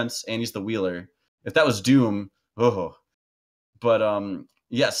defense and he's the wheeler. If that was Doom, oh. But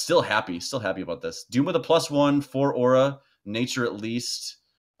yeah, still happy about this. Doom with a +1, 4 aura, nature at least,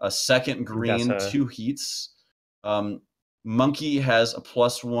 a second green, 2 heats. Monkey has a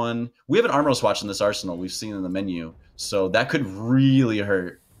 +1. We have an Armros watch in this arsenal. We've seen in the menu, so that could really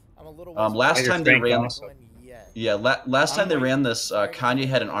hurt. Last time they ran, last time they ran this, Kanye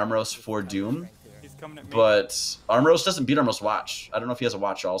had an Armros for Doom, but Armros doesn't beat Armros watch. I don't know if he has a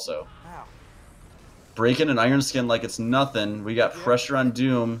watch also. Breaking an Iron Skin like it's nothing. We got pressure on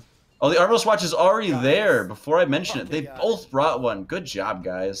Doom. Oh, the Armros watch is already there. Before I mention it, they both brought one. Good job,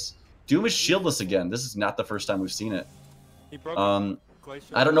 guys. Doom is shieldless again. This is not the first time we've seen it.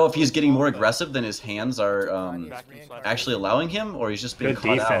 I don't know if he's getting more aggressive than his hands are actually allowing him, or he's just being caught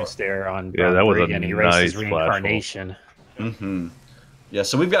out. Good defense there on that was a nice reincarnation. Yeah,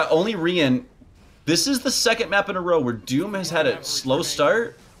 so we've got only Rian. This is the second map in a row where Doom has had a slow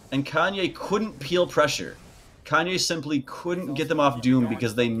start, and Kanye couldn't peel pressure. Kanye simply couldn't get them off Doom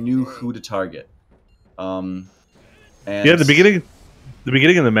because they knew who to target. And yeah, the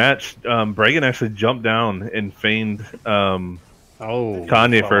beginning of the match, Bregan actually jumped down and feigned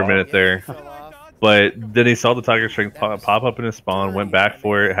Kanye for a minute there. But then he saw the Tiger Strength pop up in his spawn, went back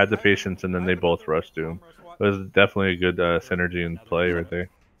for it, had the patience, and then they both rushed to him. It was definitely a good synergy in play right there.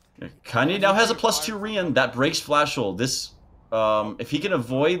 Kanye now has a +2 Rian. That breaks Flash Hole. This, if he can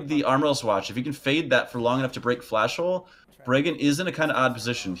avoid the Armros watch, if he can fade that for long enough to break Flash Hole, Bregan is in a kind of odd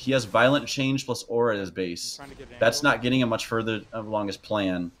position. He has Violent Change plus Aura at his base. That's not getting him much further along his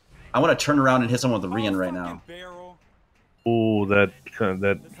plan. I want to turn around and hit someone with the Rian right now. Oh, that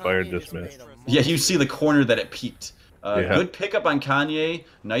fire just missed. Yeah, you see the corner that it peaked. Good pickup on Kanye.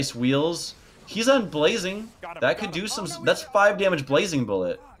 Nice wheels. He's on Blazing. That could do some... That's 5 damage Blazing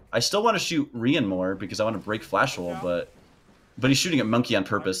Bullet. I still want to shoot Rian more because I want to break Flash Hole, but he's shooting at Monkey on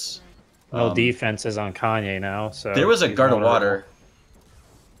purpose. No defenses on Kanye now. So there was a Guard of Water.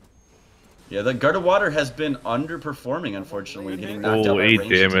 Yeah, the Guard of Water has been underperforming, unfortunately. Getting knocked out by 8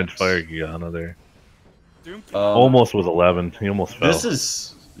 damage Fire Giana there. Almost was 11. He almost fell. This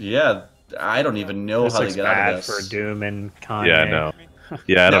is... Yeah, I don't even know how they get out of this. For Doom and Kanye. Yeah, I know.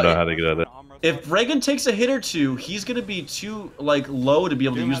 Yeah, I don't know how to get out of it. If Bregan takes a hit or two, he's going to be too low to be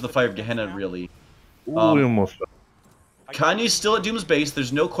able to use the Fire of Gehenna, really. He almost fell. Kanye's still at Doom's base.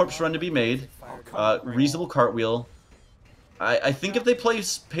 There's no corpse run to be made. Reasonable cartwheel. I think if they play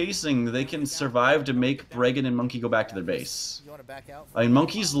pacing, they can survive to make Bregan and Monkey go back to their base. I mean,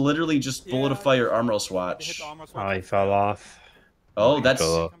 Monkey's literally just bullet of fire Armros watch. Oh, he fell off. Oh,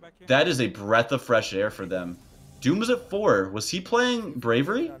 that is a breath of fresh air for them. Doom was at 4. Was he playing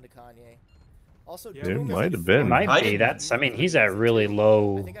Bravery? It might have been. Might be. I mean, he's at really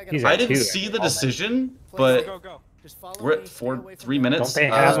low. I didn't see the decision, but we're at 3 minutes. Don't they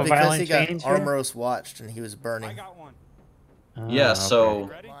have a because violent he got change? Armros watched and he was burning. Yeah, so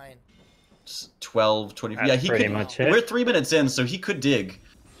Okay. 12, 20. That's yeah, he pretty could. much it. We're 3 minutes in, so he could dig.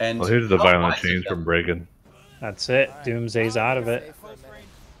 And Well, here's the violent change from Bregan. That's it. Doomsday's out of it.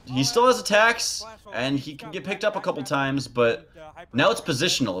 He still has attacks, and he can get picked up a couple times, but now it's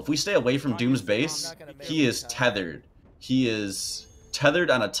positional. If we stay away from Doom's base, he is tethered. He is tethered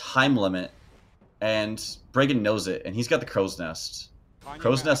on a time limit, and Bregan knows it, and he's got the Crow's Nest.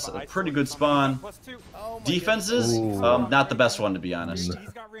 Crow's Nest, a pretty good spawn. Defenses, not the best one, to be honest.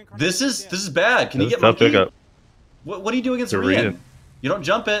 This is bad. Can he get Monkey? Pickup. What do you do against Rian? You don't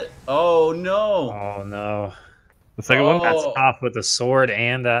jump it. Oh, no. Oh, no. The second one? That's off with the sword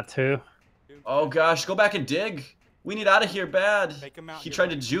and that, too. Oh, gosh. Go back and dig. We need out of here bad. Take him out He here, tried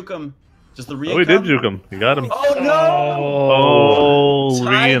to buddy. juke him. Does the Oh, Rian he did come? juke him. He got him. Oh no! Oh,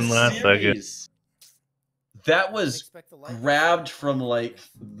 Tied Rian last second. series. That was Expect the light. grabbed from like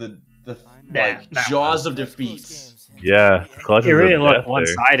the That jaws was- of defeat. Yeah, clutches It really of looked death there.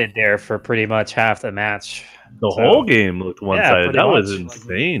 one-sided there for pretty much half the match. The So- whole game looked one-sided. pretty That was much.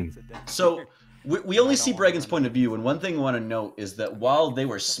 insane. So we only see Bregan's point of view, and one thing I want to note is that while they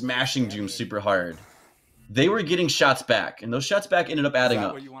were smashing Doom super hard, they were getting shots back, and those shots back ended up adding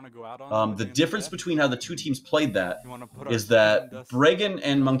up. The difference between how the two teams played that is that Bregan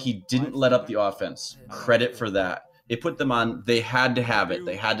and Monkey didn't let up the offense. Credit for that. It put them on. They had to have it.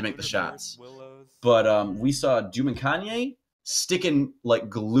 They had to make the shots. But we saw Doom and Kanye sticking like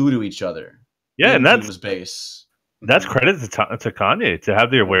glue to each other. Yeah, and Doom's base. that's credit to Kanye to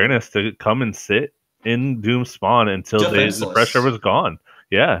have the awareness to come and sit in Doom spawn until the Defenseless. pressure was gone.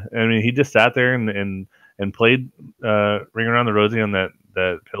 Yeah, I mean, he just sat there and played Ring Around the Rosie on that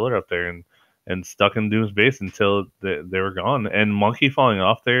pillar up there and stuck in Doom's base until they were gone. And Monkey falling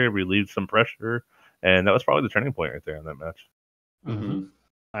off there relieved some pressure, and that was probably the turning point right there in that match. Mm-hmm.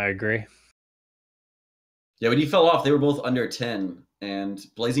 I agree. Yeah, when he fell off, they were both under 10, and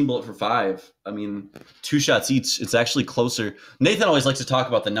Blazing Bullet for 5. I mean, 2 shots each. It's actually closer. Nathan always likes to talk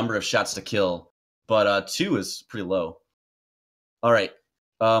about the number of shots to kill, but 2 is pretty low. All right.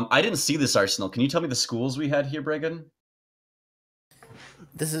 I didn't see this arsenal. Can you tell me the schools we had here, Bregan?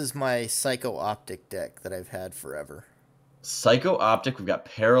 This is my Psycho Optic deck that I've had forever. Psycho Optic. We've got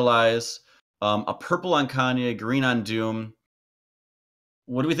Paralyze, a purple on Kanye, green on Doom.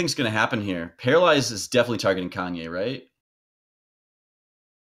 What do we think is going to happen here? Paralyze is definitely targeting Kanye, right?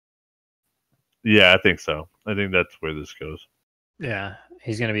 Yeah, I think so. I think that's where this goes. Yeah,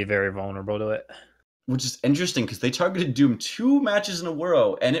 he's going to be very vulnerable to it. Which is interesting because they targeted Doom 2 matches in a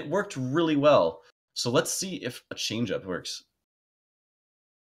row, and it worked really well. So let's see if a changeup works.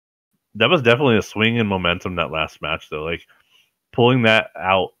 That was definitely a swing in momentum that last match, though. Like pulling that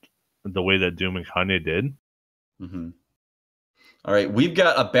out the way that Doom and Kanye did. Mm-hmm. All right, we've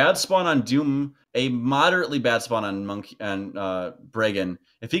got a bad spawn on Doom, a moderately bad spawn on Monkey and Bregan.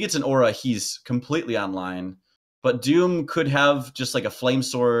 If he gets an aura, he's completely online. But Doom could have just like a flame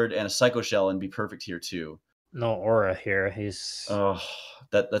sword and a psycho shell and be perfect here too. No aura here. He's Oh,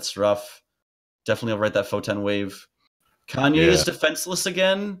 that's rough. Definitely overwrite that photon wave. Kanye is defenseless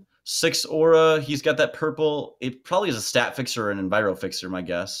again. 6 aura. He's got that purple. It probably is a stat fixer or an enviro fixer, my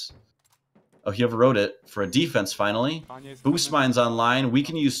guess. Oh, he overrode it for a defense finally. Boost Mine's online. We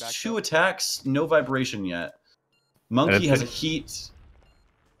can use 2 attacks. No vibration yet. Monkey has a heat.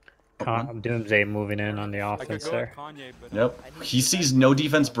 Doomsday moving in on the offense there. Yep. He sees no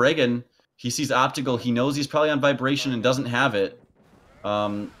defense Bregan. He sees optical. He knows he's probably on vibration and doesn't have it.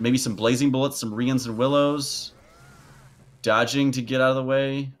 Maybe some blazing bullets, some Rians and Willows. Dodging to get out of the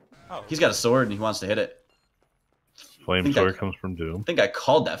way. He's got a sword and he wants to hit it. Flame sword comes from Doom. I think I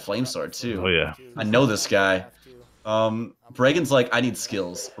called that flame sword too. Oh yeah. I know this guy. Bregan's like, I need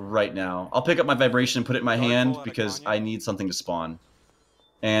skills right now. I'll pick up my vibration and put it in my hand because I need something to spawn.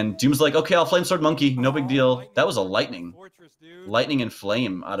 And Doom's like, okay, I'll flame sword Monkey. No big deal. That was a lightning. Lightning and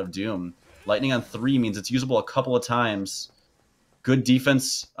flame out of Doom. Lightning on 3 means it's usable a couple of times. Good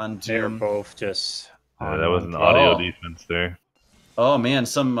defense on They're Doom. both just. Yeah, that was an audio Oh. defense there. Oh man,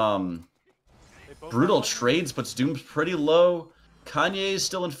 some brutal trades puts Doom pretty low. Kanye is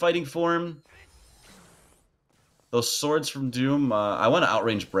still in fighting form. Those swords from Doom. I want to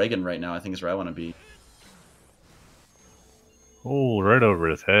outrange Bregan right now. I think is where I want to be. Oh, right over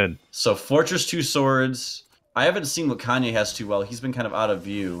his head. So Fortress 2 swords. I haven't seen what Kanye has too well. He's been kind of out of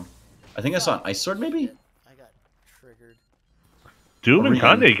view. I think I saw an ice sword maybe. I got triggered. Doom and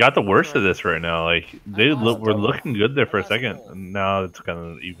Rian. Kanye got the worst of this right now. Like they were looking good there for a second, and now it's kind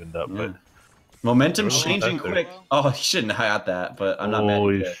of evened up. Yeah. But Momentum Oh, changing that's quick. Oh, he shouldn't have had that, but I'm not mad.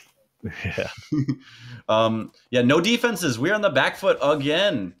 He did. yeah, Yeah, no defenses. We're on the back foot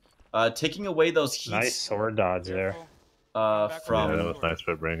again. Taking away those heats Nice sword dodge there. yeah, that from was nice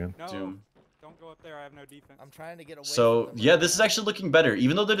by Bregan. Doom. Don't go up there. I have no defense. I'm trying to get away. So from them. yeah, this is actually looking better.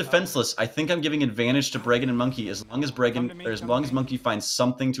 Even though they're defenseless, I think I'm giving advantage to Bregan and Monkey as long as Monkey finds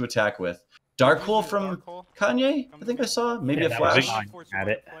something to attack with. Dark Hole from Kanye, I think I saw. Maybe Yeah, a that was flash. fine. At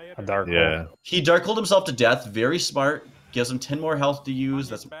it. A dark Yeah, He Dark Holed himself to death. Very smart. Gives him 10 more health to use.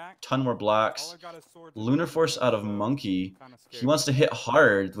 That's a ton more blocks. Lunar Force out of Monkey. He wants to hit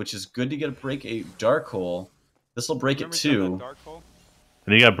hard, which is good to break a Dark Hole. This will break it too.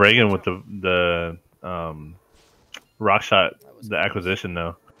 and you got Bregan with the rock shot, the acquisition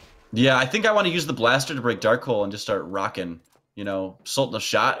though. Yeah, I think I want to use the blaster to break Dark Hole and just start rocking. You know, Sultan of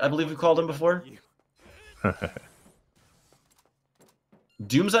Shot, I believe we called him before.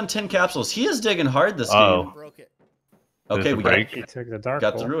 Doom's on 10 capsules. He is digging hard this Uh-oh. game. Broke it. Okay, we break. He took the dark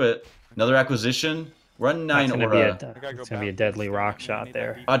got hole. through it. Another acquisition. Run 9 That's gonna aura. it's gonna be a deadly rock shot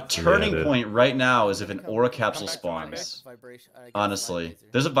there. A turning it is. point right now is if an aura capsule Come back to my spawns. Vibration. I guess Honestly, laser.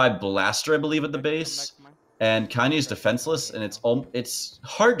 there's a vibe blaster, I believe, at the base, and Kanye's defenseless, and it's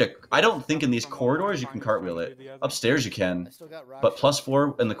hard to. I don't think in these corridors you can cartwheel it. Upstairs you I can, still got rock but shot.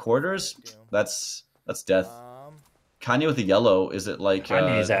 +4 in the corridors, Doom. that's death. Um, Kanye with the yellow, is it like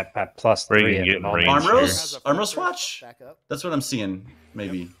Kanye's at +3 Bregan at the getting moment. range Armros watch? back up. That's what I'm seeing,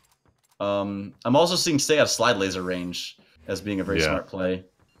 maybe. I'm also seeing stay out of slide laser range as being a very Yeah. smart play.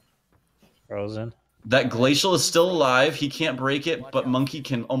 Frozen. That glacial is still alive. He can't break it, but Monkey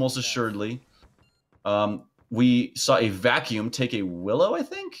can almost assuredly. We saw a vacuum take a willow, I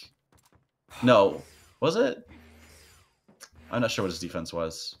think? No. Was it? I'm not sure what his defense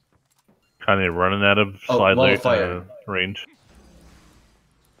was. Kind of running out of Oh, slide wall of late fire. range.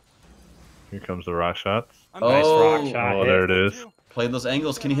 Here comes the rock shots. Nice rock Oh, shot. Oh, there it is. playing those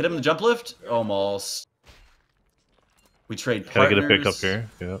angles. Can you hit him in the jump lift? Almost. We trade Can I partners. get a pick up here?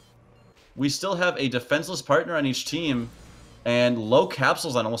 Yeah. We still have a defenseless partner on each team, and low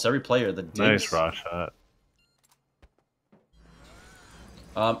capsules on almost every player. The Nice digs. rock shot.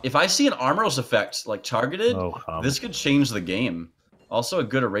 If I see an Armor's effect like targeted, Oh, come. this could change the game. Also, a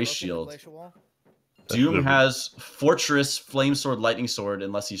good erase Broken shield. glacial wall. Doom That's has Fortress, Flame Sword, Lightning Sword,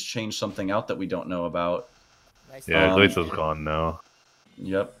 unless he's changed something out that we don't know about. Nice. Yeah, Um, Glacial's gone now.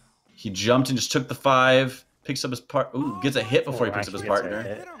 Yep. He jumped and just took the 5, picks up his part. Ooh, gets a hit before he picks up his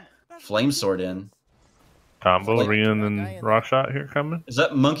partner. Flame Sword in. Combo, Like- Rian and rock shot here coming. Is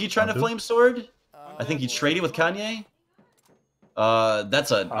that Monkey trying to Combo? Flame Sword? I think he traded with Kanye.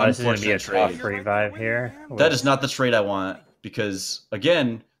 That's an This is gonna be a unfortunate tough trade. revive here. That is not the trade I want because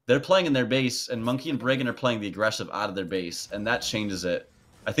again, they're playing in their base, and Monkey and Bregan are playing the aggressive out of their base, and that changes it.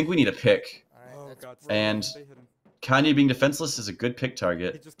 I think we need a pick. All right, that's And They hit him. Kanye being defenseless is a good pick He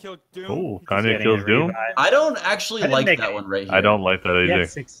target. just killed Doom. Oh, He just Kanye Getting kills a Doom. revive. I don't actually I didn't like make that it. one right here. I don't like that Yeah, either.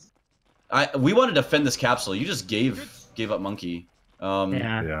 6. We want to defend this capsule. You just gave up Monkey.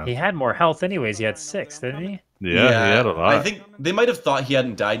 Yeah. He had more health anyways. He had 6, didn't he? Yeah, he had a lot. I think they might have thought he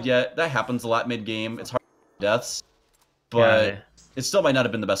hadn't died yet. That happens a lot mid game. It's hard to deaths, but Yeah. it still might not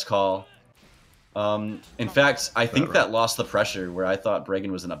have been the best call. In fact, I think that lost the pressure where I thought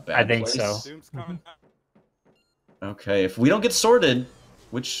Bregan was in a bad I think place. so. Doom's coming back. Okay, if we don't get sorted,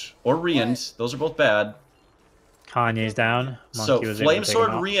 or Rian, those are both bad. Kanye's down. So Monkey was able to Flame take Sword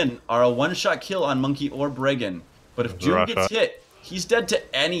him out. Rian are a one-shot kill on Monkey or Bregan. But if That's a Doom rough gets shot. hit, he's dead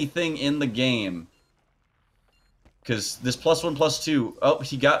to anything in the game. Because this +1/+2. Oh,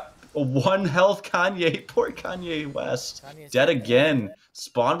 he got a 1 health Kanye. Poor Kanye West. Kanye's Dead dead. again.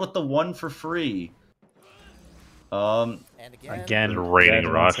 Spawned with the 1 for free. And again. Again, Raining dead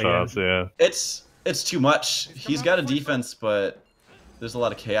rock once again. shots, yeah. It's too much. He's got a defense, but there's a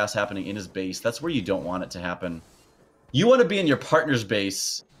lot of chaos happening in his base. That's where you don't want it to happen. You want to be in your partner's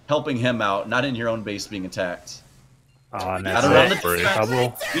base, helping him out, not in your own base being attacked. Oh, and Not that's around it. the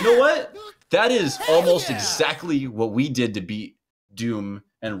Trouble. You know what? That is almost exactly what we did to beat Doom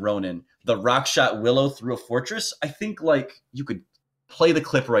and Ronin. The rock shot Willow through a fortress. I think like you could play the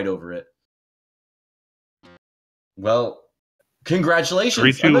clip right over it. Well,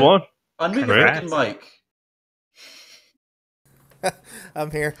 congratulations. 3, 2, 1. Unmute your Congrats. freaking mic. I'm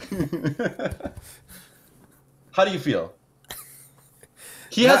here. How do you feel?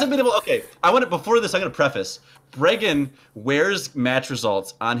 He hasn't been able. Okay, I want to. Before this, I'm going to preface. Bregan wears match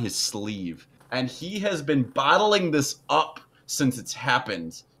results on his sleeve, and he has been bottling this up since it's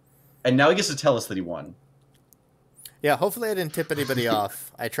happened, and now he gets to tell us that he won. Yeah, hopefully I didn't tip anybody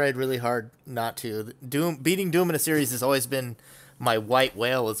off. I tried really hard not to. Beating Doom in a series has always been my white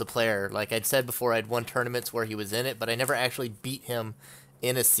whale as a player. Like I'd said before, I'd won tournaments where he was in it, but I never actually beat him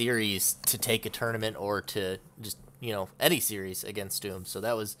in a series to take a tournament or to just, any series against Doom. So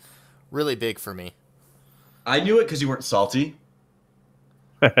that was really big for me. I knew it because you weren't salty.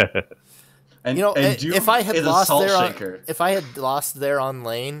 And, Doom if I had is a lost salt there, shaker. if I had lost there on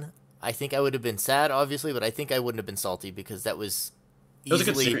lane, I think I would have been sad, obviously, but I think I wouldn't have been salty because that was It was a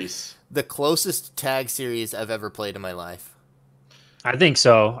good easily series. the closest tag series I've ever played in my life. I think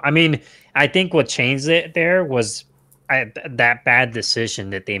so. I mean, I think what changed it there was that bad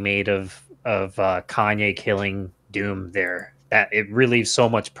decision that they made of Kanye killing Doom there. That it relieved so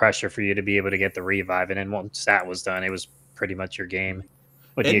much pressure for you to be able to get the revive, and then once that was done, it was pretty much your game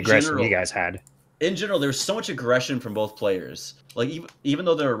with the In aggression general- you guys had. In general, there's so much aggression from both players. Like even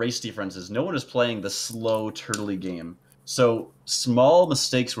though there are race differences, no one is playing the slow turtley game. So small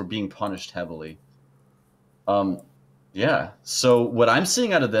mistakes were being punished heavily. Yeah. So what I'm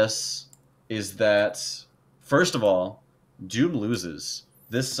seeing out of this is that, first of all, Doom loses.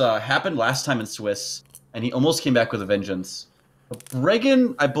 This happened last time in Swiss, and he almost came back with a vengeance.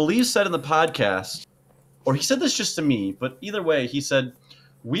 Bregan, I believe, said in the podcast, or he said this just to me, but either way, he said,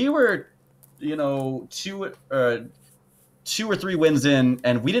 we were, two or three wins in,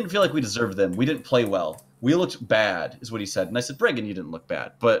 and we didn't feel like we deserved them. We didn't play well. We looked bad, is what he said. And I said, Bregan, you didn't look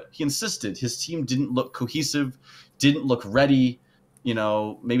bad. But he insisted his team didn't look cohesive, didn't look ready.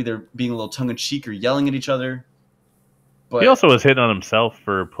 Maybe they're being a little tongue-in-cheek or yelling at each other. But he also was hitting on himself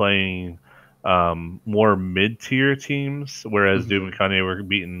for playing more mid-tier teams, whereas Doom and Kanye were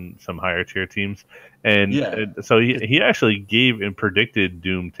beating some higher-tier teams. And so he actually gave and predicted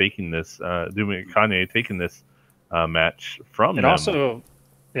Doom taking this, Doom and Kanye taking this match from them.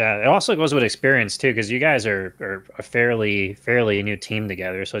 It also goes with experience too, because you guys are a fairly new team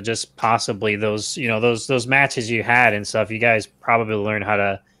together. So just possibly those matches you had and stuff, you guys probably learned how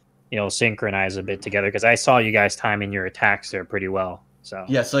to synchronize a bit together, because I saw you guys timing your attacks there pretty well. So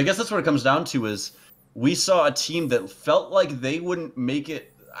yeah, so I guess that's what it comes down to, is we saw a team that felt like they wouldn't make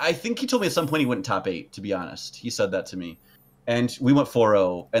it. I think he told me at some point he went top 8, to be honest. He said that to me. And we went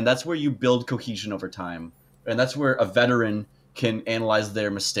 4-0, and that's where you build cohesion over time. And that's where a veteran can analyze their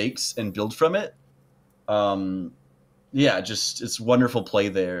mistakes and build from it. It's wonderful play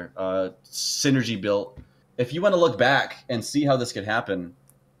there. Synergy built. If you want to look back and see how this could happen,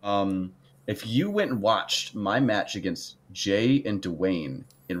 if you went and watched my match against Jay and Dwayne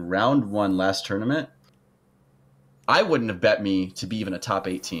in round 1 last tournament, I wouldn't have bet me to be even a top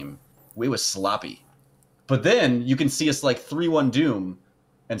 8 team. We was sloppy. But then you can see us like 3-1 Doom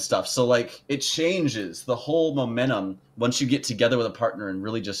and stuff. So like it changes the whole momentum once you get together with a partner and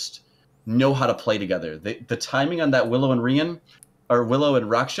really just know how to play together. The timing on that Willow and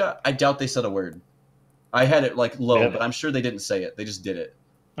Raksha, I doubt they said a word. I had it like low, but I'm sure they didn't say it. They just did it.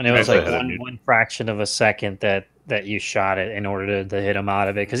 And it was like one fraction of a second that you shot it in order to hit him out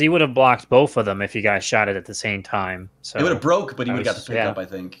of it, because he would have blocked both of them if you guys shot it at the same time. So it would have broke, but he would have got the pick up, I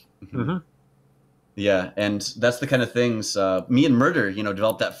think. Mm-hmm. Yeah, and that's the kind of things me and Murder,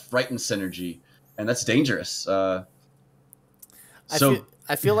 developed that frightened synergy, and that's dangerous.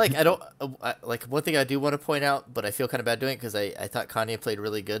 I feel like I don't like one thing I do want to point out, but I feel kind of bad doing it because I thought Kanye played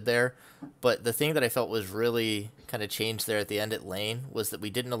really good there. But the thing that I felt was really kind of changed there at the end at lane was that we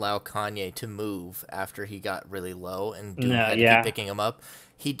didn't allow Kanye to move after he got really low and Doom had to keep picking him up.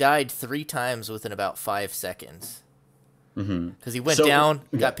 He died 3 times within about 5 seconds because he went down,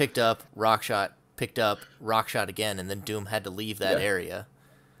 got picked up, rock shot, picked up, rock shot again, and then Doom had to leave that area.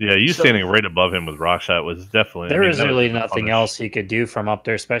 Yeah, standing right above him with Rockshot was definitely... There was really nothing else he could do from up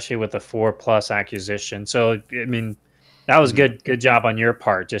there, especially with the 4+ acquisition. So, I mean, that was good job on your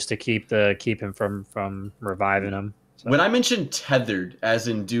part, just to keep him from reviving him. So. When I mentioned tethered, as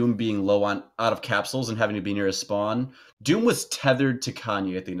in Doom being low out of capsules and having to be near a spawn, Doom was tethered to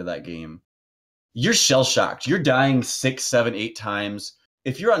Kanye at the end of that game. You're shell-shocked. You're dying 6, 7, 8 times.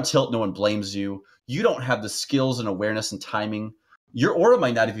 If you're on tilt, no one blames you. You don't have the skills and awareness and timing. Your aura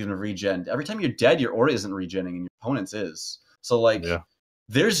might not have even regened. Every time you're dead, your aura isn't regenning, and your opponent's is. So, like,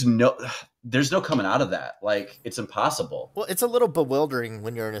 there's no coming out of that. Like, it's impossible. Well, it's a little bewildering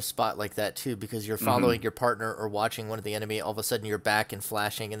when you're in a spot like that, too, because you're following your partner or watching one of the enemy. All of a sudden, you're back and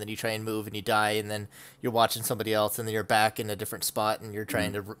flashing, and then you try and move, and you die, and then you're watching somebody else, and then you're back in a different spot, and you're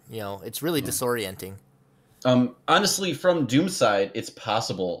trying to, it's really disorienting. Honestly, from Doom's side, it's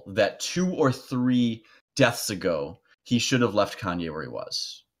possible that 2 or 3 deaths ago, he should have left Kanye where he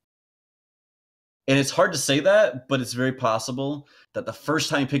was. And it's hard to say that, but it's very possible that the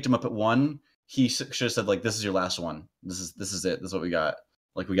first time he picked him up at 1, he should have said, like, this is your last one. This is it. This is what we got.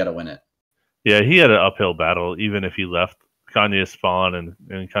 Like, we got to win it. Yeah, he had an uphill battle, even if he left Kanye's spawn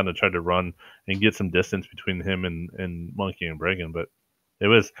and kind of tried to run and get some distance between him and Monkey and Bregan. But it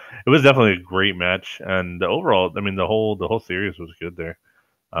was definitely a great match. And overall, I mean, the whole series was good there.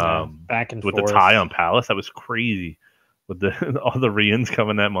 Back and with forth. The tie on Palace, that was crazy. With all the re-ins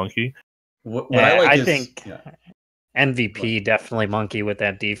coming at Monkey. I think MVP definitely Monkey with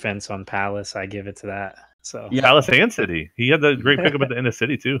that defense on Palace. I give it to that. So Palace and City. He had the great pickup at the end of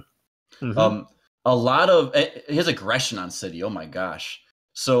City too. A lot of his aggression on City. Oh my gosh.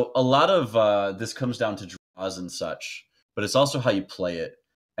 So a lot of this comes down to draws and such, but it's also how you play it.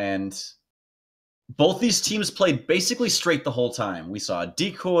 And both these teams played basically straight the whole time. We saw a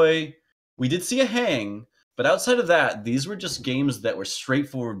decoy. We did see a hang. But outside of that, these were just games that were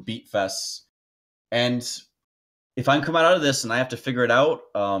straightforward beat fests. And if I'm coming out of this and I have to figure it out,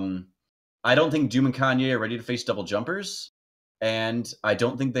 I don't think Doom and Kanye are ready to face double jumpers. And I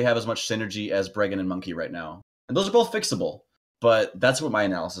don't think they have as much synergy as Bregan and Monkey right now. And those are both fixable, but that's what my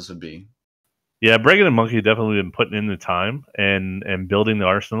analysis would be. Yeah, Bregan and Monkey definitely been putting in the time and building the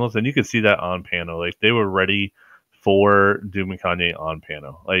arsenals, and you could see that on Pano. Like, they were ready for Doom and Kanye on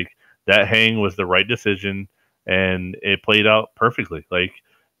Pano. Like, that hang was the right decision, and it played out perfectly. Like,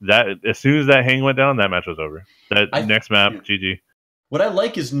 that as soon as that hang went down, that match was over. Next map, GG. What I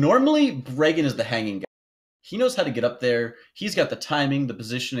like is normally Bregan is the hanging guy. He knows how to get up there. He's got the timing, the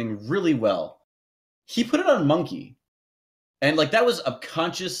positioning really well. He put it on Monkey, and like that was a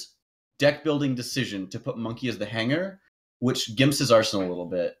conscious deck building decision to put Monkey as the hanger, which gimps his arsenal a little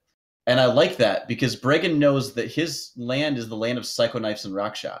bit. And I like that because Bregan knows that his land is the land of Psycho Knives and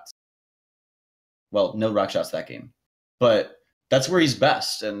Rock Shots. Well, no Rock Shots that game. But that's where he's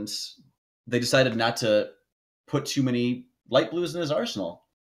best. And they decided not to put too many light blues in his arsenal.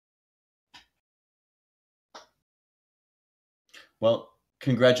 Well,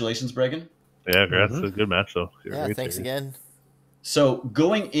 congratulations, Bregan. Yeah, congrats. A good match, though. Yeah, thanks again. So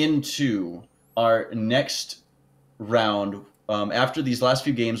going into our next round, after these last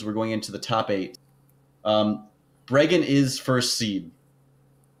few games, we're going into the top 8. Bregan is first seed.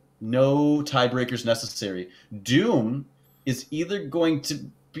 No tiebreakers necessary. Doom is either going to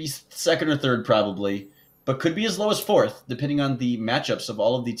be second or third, probably, but could be as low as 4th, depending on the matchups of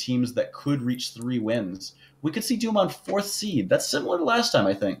all of the teams that could reach 3 wins. We could see Doom on 4th seed. That's similar to last time,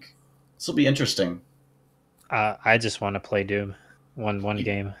 I think. This will be interesting. I just want to play Doom. One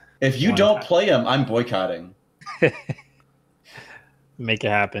game. If you don't play him, I'm boycotting. Make it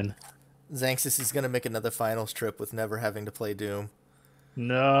happen. Xanxus is going to make another finals trip with never having to play Doom.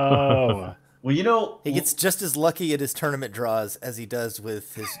 No. Well, you know... He gets just as lucky at his tournament draws as he does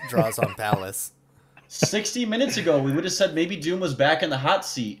with his draws on Palace. 60 minutes ago, we would have said maybe Doom was back in the hot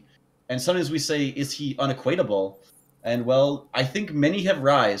seat. And sometimes we say, is he unequatable? And, well, I think many have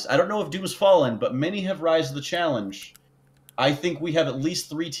rise. I don't know if Doom's fallen, but many have rise to the challenge. I think we have at least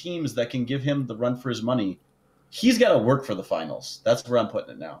 3 teams that can give him the run for his money. He's got to work for the finals. That's where I'm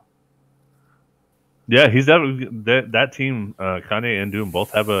putting it now. Yeah, he's that team. Kanye and Doom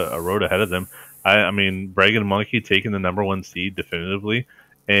both have a road ahead of them. I mean, Bregan and Monkey taking the #1 seed definitively,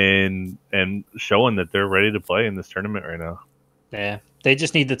 and showing that they're ready to play in this tournament right now. Yeah, they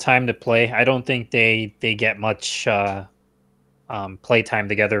just need the time to play. I don't think they get much play time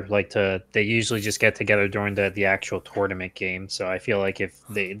together. They usually just get together during the actual tournament game. So I feel like if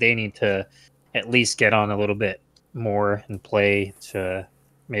they need to at least get on a little bit more and play to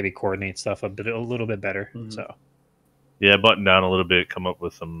maybe coordinate stuff a little bit better. Mm-hmm. So yeah, button down a little bit, come up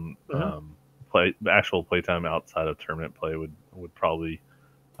with some actual playtime outside of tournament play would probably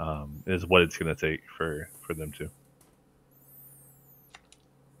is what it's going to take for them to.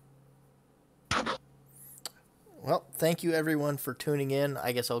 Well, thank you everyone for tuning in.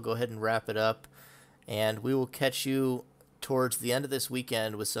 I guess I'll go ahead and wrap it up, and we will catch you towards the end of this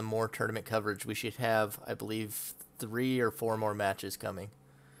weekend with some more tournament coverage. We should have, I believe, 3 or 4 more matches coming.